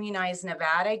that Immunize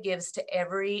Nevada gives to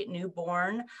every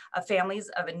newborn, families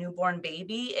of a newborn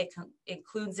baby. It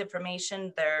includes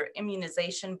information, their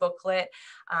immunization booklet,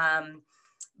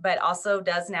 but also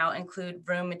does now include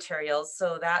Vroom materials.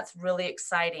 So that's really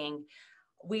exciting.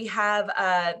 We have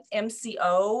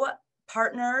MCO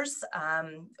partners,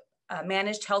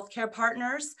 managed healthcare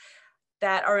partners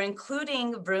that are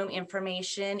including Vroom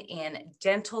information in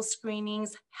dental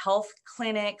screenings, health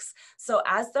clinics. So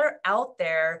as they're out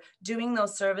there doing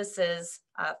those services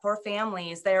for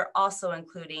families, they're also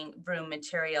including Vroom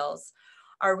materials.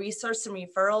 Our resource and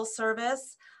referral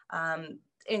service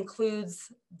includes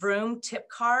Vroom tip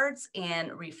cards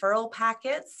and referral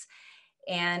packets.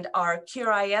 And our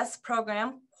QRIS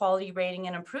program, Quality Rating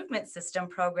and Improvement System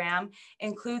program,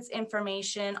 includes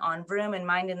information on Vroom and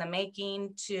Mind in the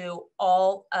Making to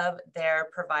all of their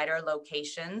provider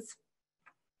locations.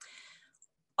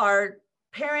 Our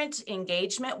parent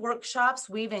engagement workshops,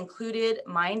 we've included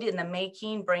Mind in the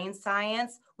Making brain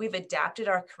science. We've adapted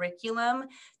our curriculum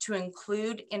to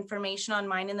include information on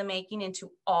Mind in the Making into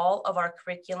all of our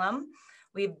curriculum.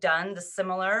 We've done the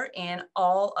similar in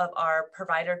all of our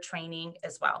provider training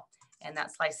as well, and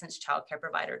that's licensed childcare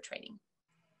provider training.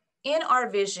 In our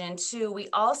vision too, we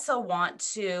also want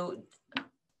to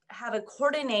have a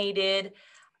coordinated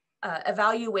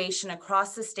evaluation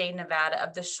across the state of Nevada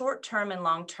of the short-term and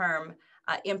long-term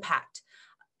impact.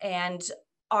 And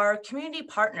our community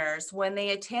partners, when they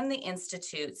attend the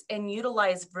institutes and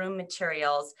utilize Vroom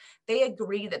materials, they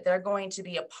agree that they're going to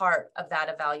be a part of that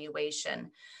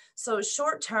evaluation. So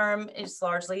short-term is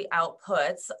largely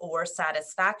outputs or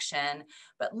satisfaction,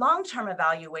 but long-term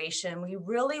evaluation, we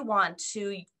really want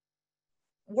to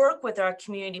work with our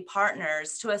community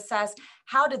partners to assess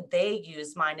how did they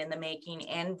use Mind in the Making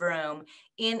and Vroom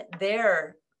in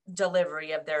their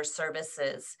delivery of their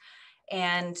services.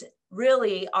 And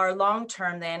really our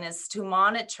long-term then is to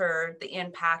monitor the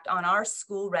impact on our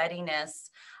school readiness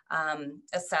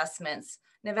assessments.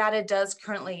 Nevada does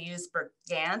currently use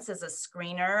Gans as a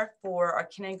screener for our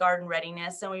kindergarten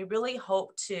readiness, and we really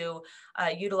hope to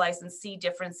utilize and see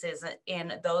differences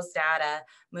in those data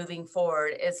moving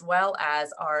forward, as well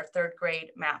as our third grade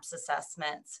MAPS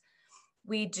assessments.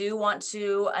 We do want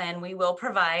to, and we will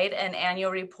provide an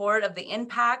annual report of the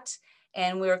impact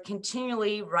And we're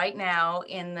continually right now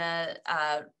in the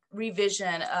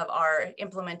revision of our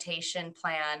implementation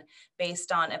plan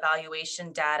based on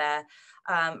evaluation data.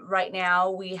 Right now,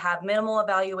 we have minimal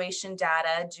evaluation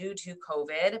data due to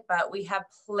COVID, but we have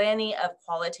plenty of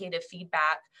qualitative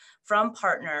feedback from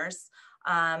partners.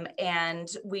 And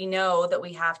we know that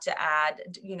we have to add,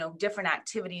 different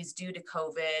activities due to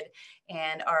COVID,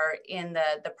 and are in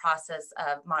the process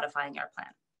of modifying our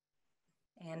plan.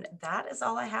 And that is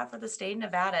all I have for the state of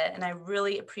Nevada. And I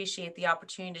really appreciate the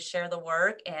opportunity to share the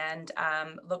work, and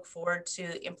look forward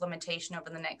to implementation over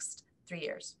the next 3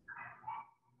 years.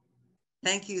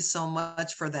 Thank you so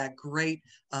much for that great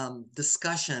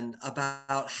discussion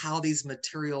about how these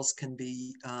materials can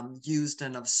be used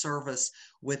and of service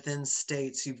within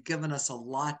states. You've given us a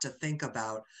lot to think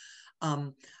about.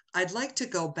 I'd like to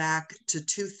go back to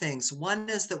two things. One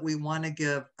is that we want to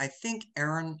give, I think,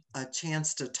 Erin a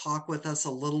chance to talk with us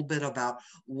a little bit about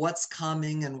what's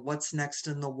coming and what's next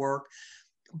in the work.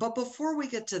 But before we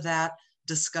get to that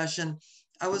discussion,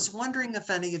 I was wondering if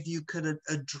any of you could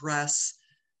address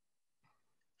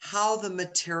how the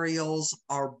materials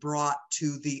are brought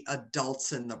to the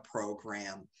adults in the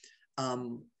program,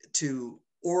 to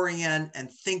orient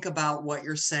and think about what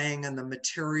you're saying and the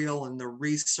material and the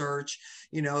research.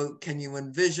 Can you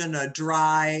envision a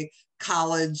dry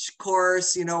college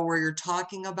course, where you're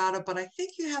talking about it? But I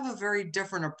think you have a very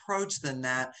different approach than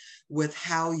that with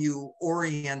how you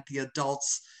orient the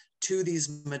adults to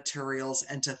these materials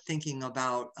and to thinking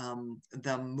about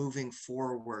them moving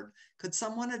forward. Could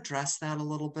someone address that a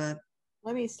little bit?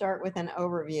 Let me start with an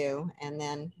overview, and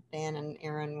then Dan and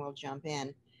Erin will jump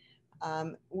in.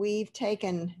 We've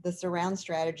taken the surround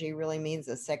strategy, really means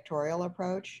a sectorial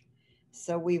approach.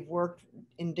 So we've worked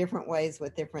in different ways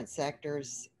with different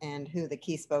sectors and who the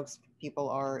key spokespeople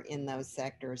are in those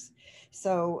sectors.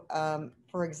 So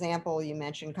for example, you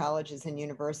mentioned colleges and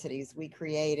universities. We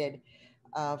created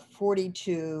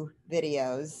 42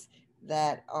 videos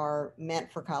that are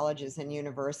meant for colleges and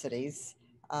universities.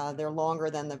 They're longer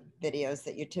than the videos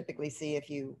that you typically see if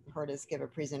you heard us give a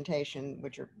presentation,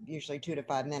 which are usually 2 to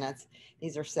 5 minutes.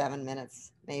 These are 7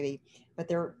 minutes maybe, but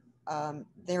they're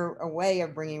a way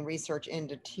of bringing research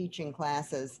into teaching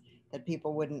classes that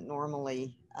people wouldn't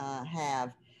normally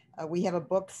have. We have a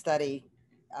book study.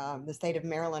 The state of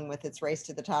Maryland, with its Race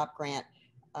to the Top grant,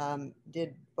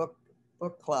 did book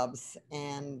clubs,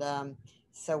 and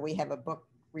so we have a book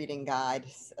reading guide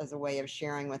as a way of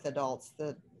sharing with adults.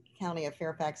 The county of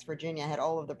Fairfax, Virginia had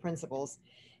all of the principals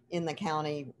in the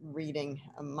county reading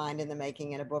Mind in the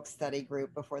Making in a book study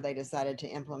group before they decided to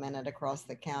implement it across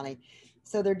the county.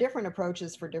 So there are different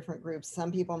approaches for different groups.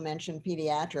 Some people mentioned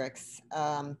pediatrics,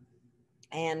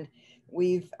 and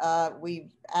we've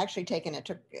actually taken, it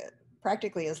took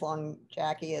practically as long,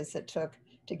 Jackie, as it took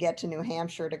to get to New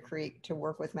Hampshire to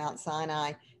work with Mount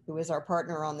Sinai, who is our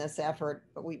partner on this effort.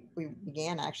 But we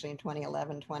began actually in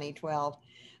 2011, 2012,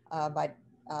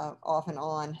 off and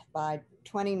on. By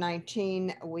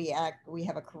 2019, we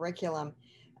have a curriculum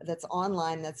that's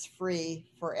online, that's free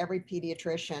for every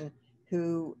pediatrician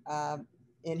who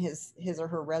in his or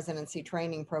her residency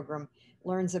training program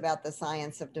learns about the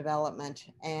science of development.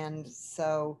 And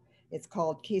so it's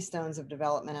called Keystones of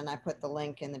Development, and I put the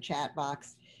link in the chat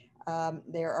box.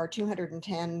 There are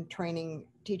 210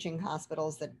 teaching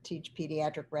hospitals that teach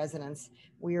pediatric residents.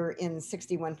 We're in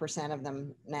 61% of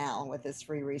them now with this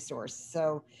free resource.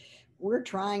 So we're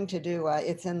trying to do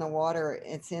it's in the water,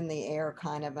 it's in the air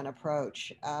kind of an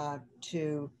approach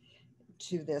to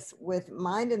this. With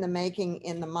Mind in the Making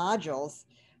in the modules,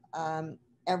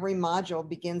 every module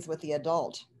begins with the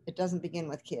adult. It doesn't begin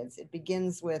with kids. It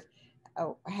begins with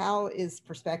how is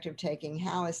perspective taking,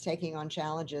 how is taking on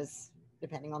challenges,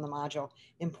 depending on the module,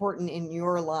 important in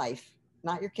your life,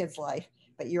 not your kid's life,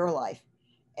 but your life.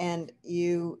 And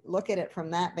you look at it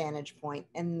from that vantage point,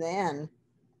 and then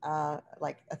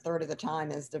like a third of the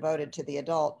time is devoted to the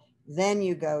adult. Then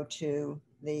you go to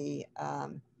the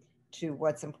to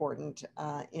what's important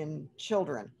in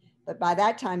children. But by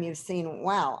that time you've seen,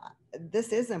 wow,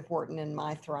 this is important in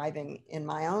my thriving in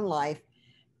my own life.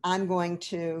 I'm going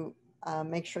to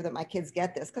make sure that my kids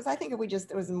get this. Because I think if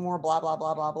it was more blah, blah,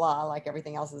 blah, blah, blah, like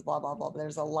everything else is blah, blah, blah. But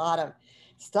there's a lot of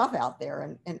stuff out there,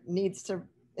 and it needs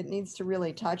to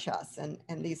really touch us. And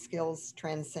these skills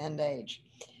transcend age.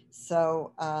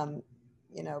 So,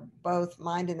 both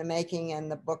Mind in the Making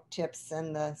and the book tips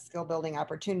and the skill building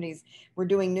opportunities, we're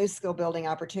doing new skill building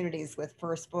opportunities with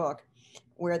First Book,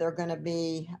 where they're going to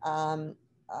be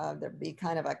there'd be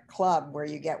kind of a club where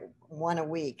you get one a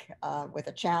week with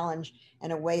a challenge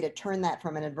and a way to turn that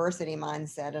from an adversity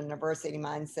mindset. An adversity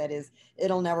mindset is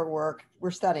it'll never work.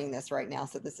 We're studying this right now,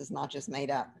 so this is not just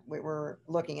made up. We're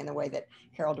looking in the way that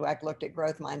Carol Dweck looked at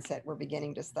growth mindset. We're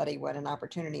beginning to study what an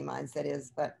opportunity mindset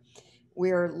is, but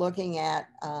we're looking at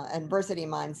adversity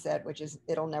mindset, which is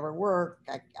it'll never work.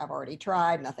 I've already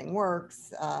tried, nothing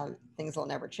works. Things will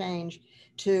never change.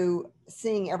 To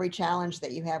seeing every challenge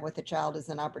that you have with the child as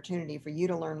an opportunity for you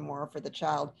to learn more, for the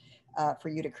child, for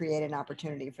you to create an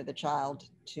opportunity for the child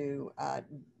to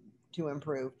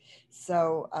improve.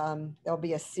 So there'll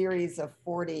be a series of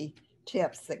 40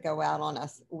 tips that go out on a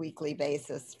weekly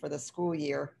basis for the school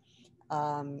year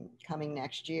coming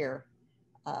next year.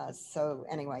 So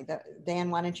anyway,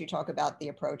 Dan, why don't you talk about the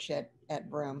approach at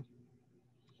Vroom?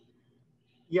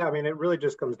 Yeah, I mean, it really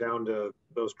just comes down to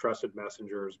those trusted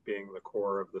messengers being the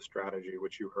core of the strategy,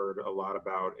 which you heard a lot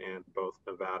about in both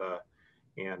Nevada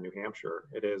and New Hampshire.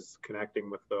 It is connecting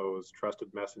with those trusted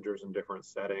messengers in different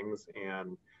settings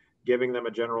and giving them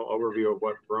a general overview of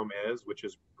what Vroom is, which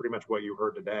is pretty much what you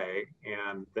heard today,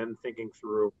 and then thinking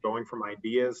through going from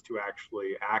ideas to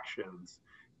actually actions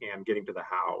and getting to the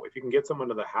how. If you can get someone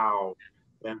to the how,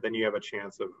 then you have a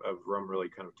chance of Vroom really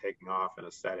kind of taking off in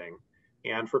a setting.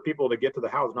 And for people to get to the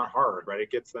how is not hard, right? It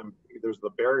gets them, there's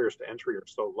the barriers to entry are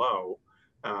so low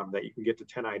that you can get to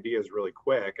 10 ideas really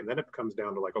quick. And then it comes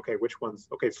down to like, okay, which ones,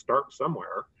 okay, start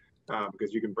somewhere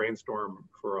because you can brainstorm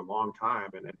for a long time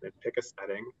and pick a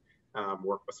setting,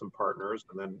 work with some partners,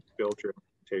 and then build your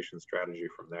implementation strategy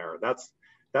from there.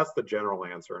 That's the general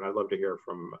answer. And I'd love to hear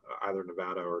from either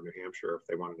Nevada or New Hampshire if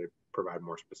they wanted to provide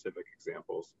more specific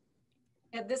examples.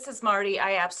 Yeah, this is Marty.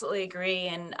 I absolutely agree.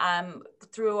 And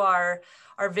through our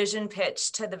vision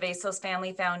pitch to the Vasos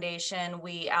Family Foundation,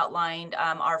 we outlined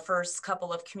our first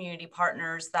couple of community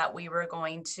partners that we were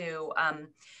going to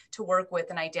work with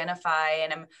and identify.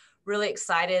 And I'm really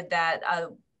excited that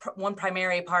one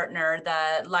primary partner,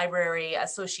 the Library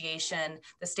Association,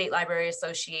 the State Library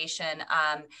Association,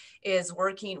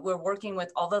 we're working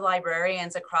with all the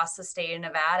librarians across the state of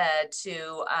Nevada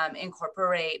to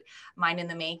incorporate Mind in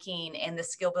the Making and the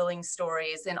skill building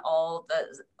stories in all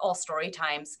story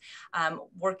times,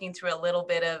 working through a little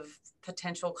bit of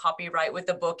potential copyright with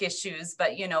the book issues,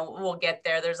 but we'll get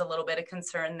there. There's a little bit of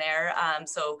concern there.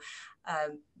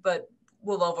 But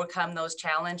we'll overcome those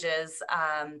challenges.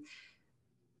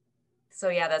 So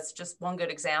yeah, that's just one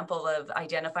good example of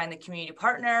identifying the community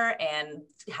partner and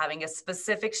having a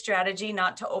specific strategy,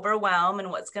 not to overwhelm,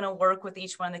 and what's going to work with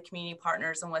each one of the community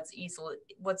partners and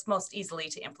what's most easily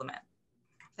to implement.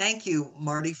 Thank you,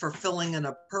 Marty, for filling in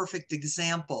a perfect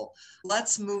example.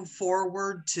 Let's move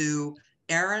forward to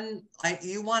Erin.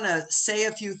 You want to say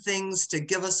a few things to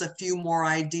give us a few more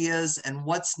ideas and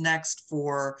what's next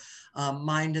for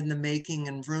Mind in the Making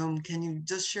and Vroom. Can you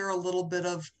just share a little bit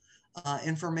of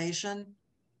information?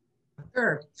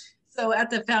 Sure. So at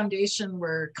the foundation,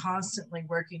 we're constantly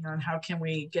working on how can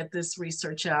we get this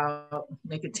research out,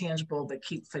 make it tangible, but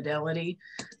keep fidelity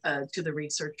to the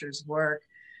researchers' work.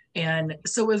 And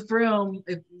so with Vroom,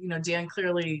 Dan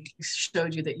clearly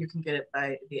showed you that you can get it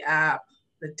by the app,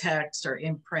 the text, or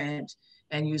in print,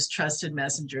 and use trusted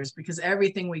messengers, because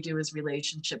everything we do is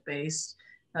relationship based.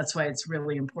 That's why it's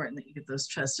really important that you get those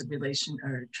trusted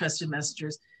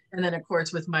messengers. And then, of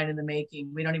course, with Mind in the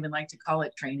Making, we don't even like to call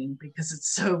it training because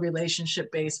it's so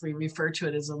relationship-based. We refer to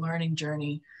it as a learning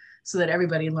journey so that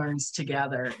everybody learns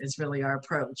together is really our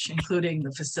approach, including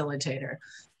the facilitator.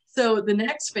 So the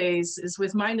next phase is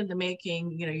with Mind in the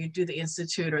Making, you do the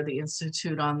Institute or the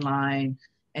Institute online,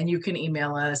 and you can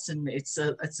email us, and it's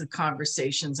a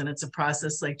conversations, and it's a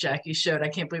process like Jackie showed. I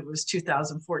can't believe it was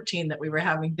 2014 that we were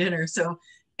having dinner. So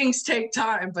things take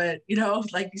time, but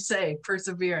like you say,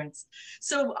 perseverance.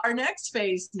 So our next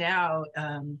phase now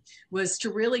was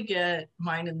to really get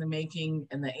Mind in the Making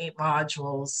and the 8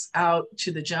 modules out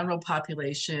to the general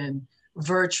population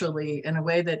virtually in a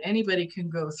way that anybody can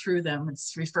go through them.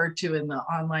 It's referred to in the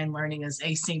online learning as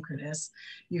asynchronous.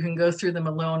 You can go through them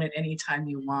alone at any time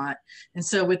you want. And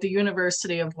so with the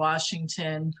University of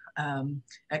Washington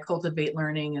at Cultivate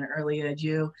Learning and Early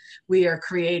Edu, we are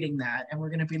creating that, and we're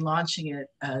going to be launching it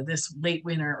this late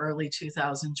winter, early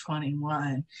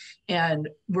 2021. And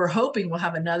we're hoping we'll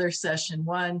have another session,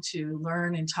 one to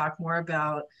learn and talk more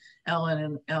about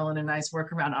Ellen and I's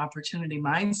work around opportunity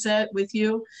mindset with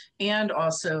you, and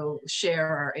also share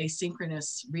our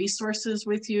asynchronous resources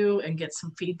with you and get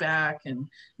some feedback and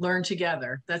learn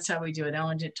together. That's how we do it.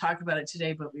 Ellen didn't talk about it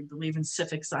today, but we believe in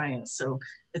civic science. So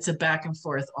it's a back and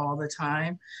forth all the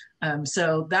time.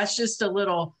 So that's just a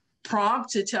little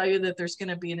prompt to tell you that there's going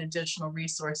to be an additional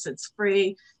resource that's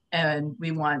free. And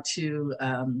we want to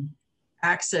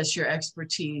access your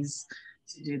expertise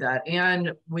to do that.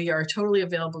 And we are totally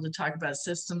available to talk about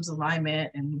systems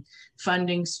alignment and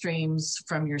funding streams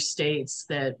from your states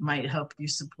that might help you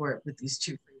support with these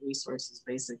 2 free resources,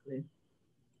 basically.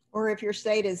 Or if your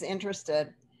state is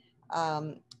interested,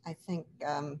 I think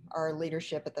our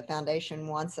leadership at the foundation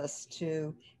wants us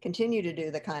to continue to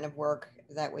do the kind of work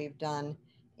that we've done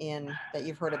that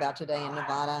you've heard about today in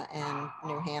Nevada and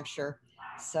New Hampshire.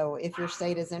 So if your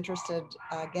state is interested,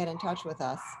 get in touch with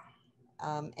us.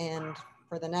 And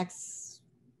for the next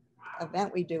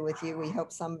event we do with you, we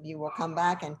hope some of you will come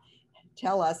back and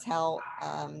tell us how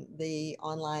the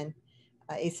online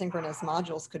asynchronous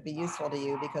modules could be useful to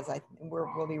you, because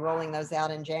we'll be rolling those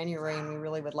out in January, and we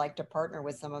really would like to partner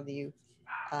with some of you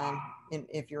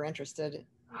if you're interested.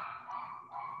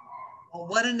 Well,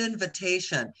 what an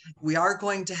invitation. We are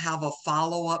going to have a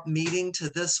follow-up meeting to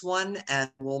this one,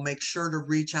 and we'll make sure to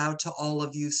reach out to all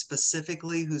of you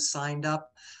specifically who signed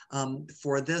up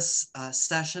for this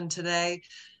session today.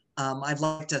 I'd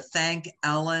like to thank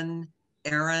Ellen,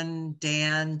 Erin,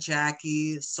 Dan,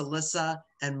 Jackie, Celissa,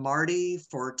 and Marty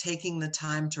for taking the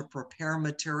time to prepare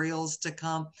materials to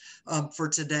come for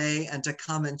today and to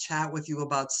come and chat with you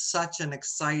about such an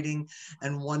exciting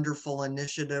and wonderful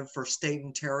initiative for state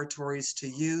and territories to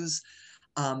use.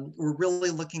 We're really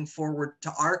looking forward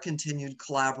to our continued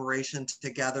collaboration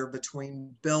together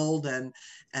between Build and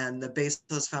the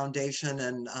Bezos Foundation,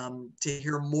 and to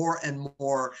hear more and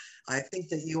more. I think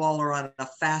that you all are on a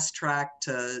fast track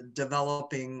to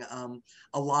developing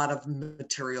a lot of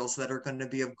materials that are going to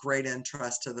be of great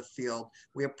interest to the field.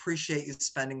 We appreciate you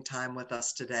spending time with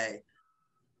us today.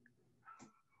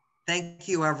 Thank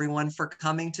you, everyone, for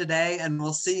coming today, and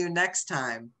we'll see you next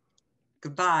time.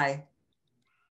 Goodbye.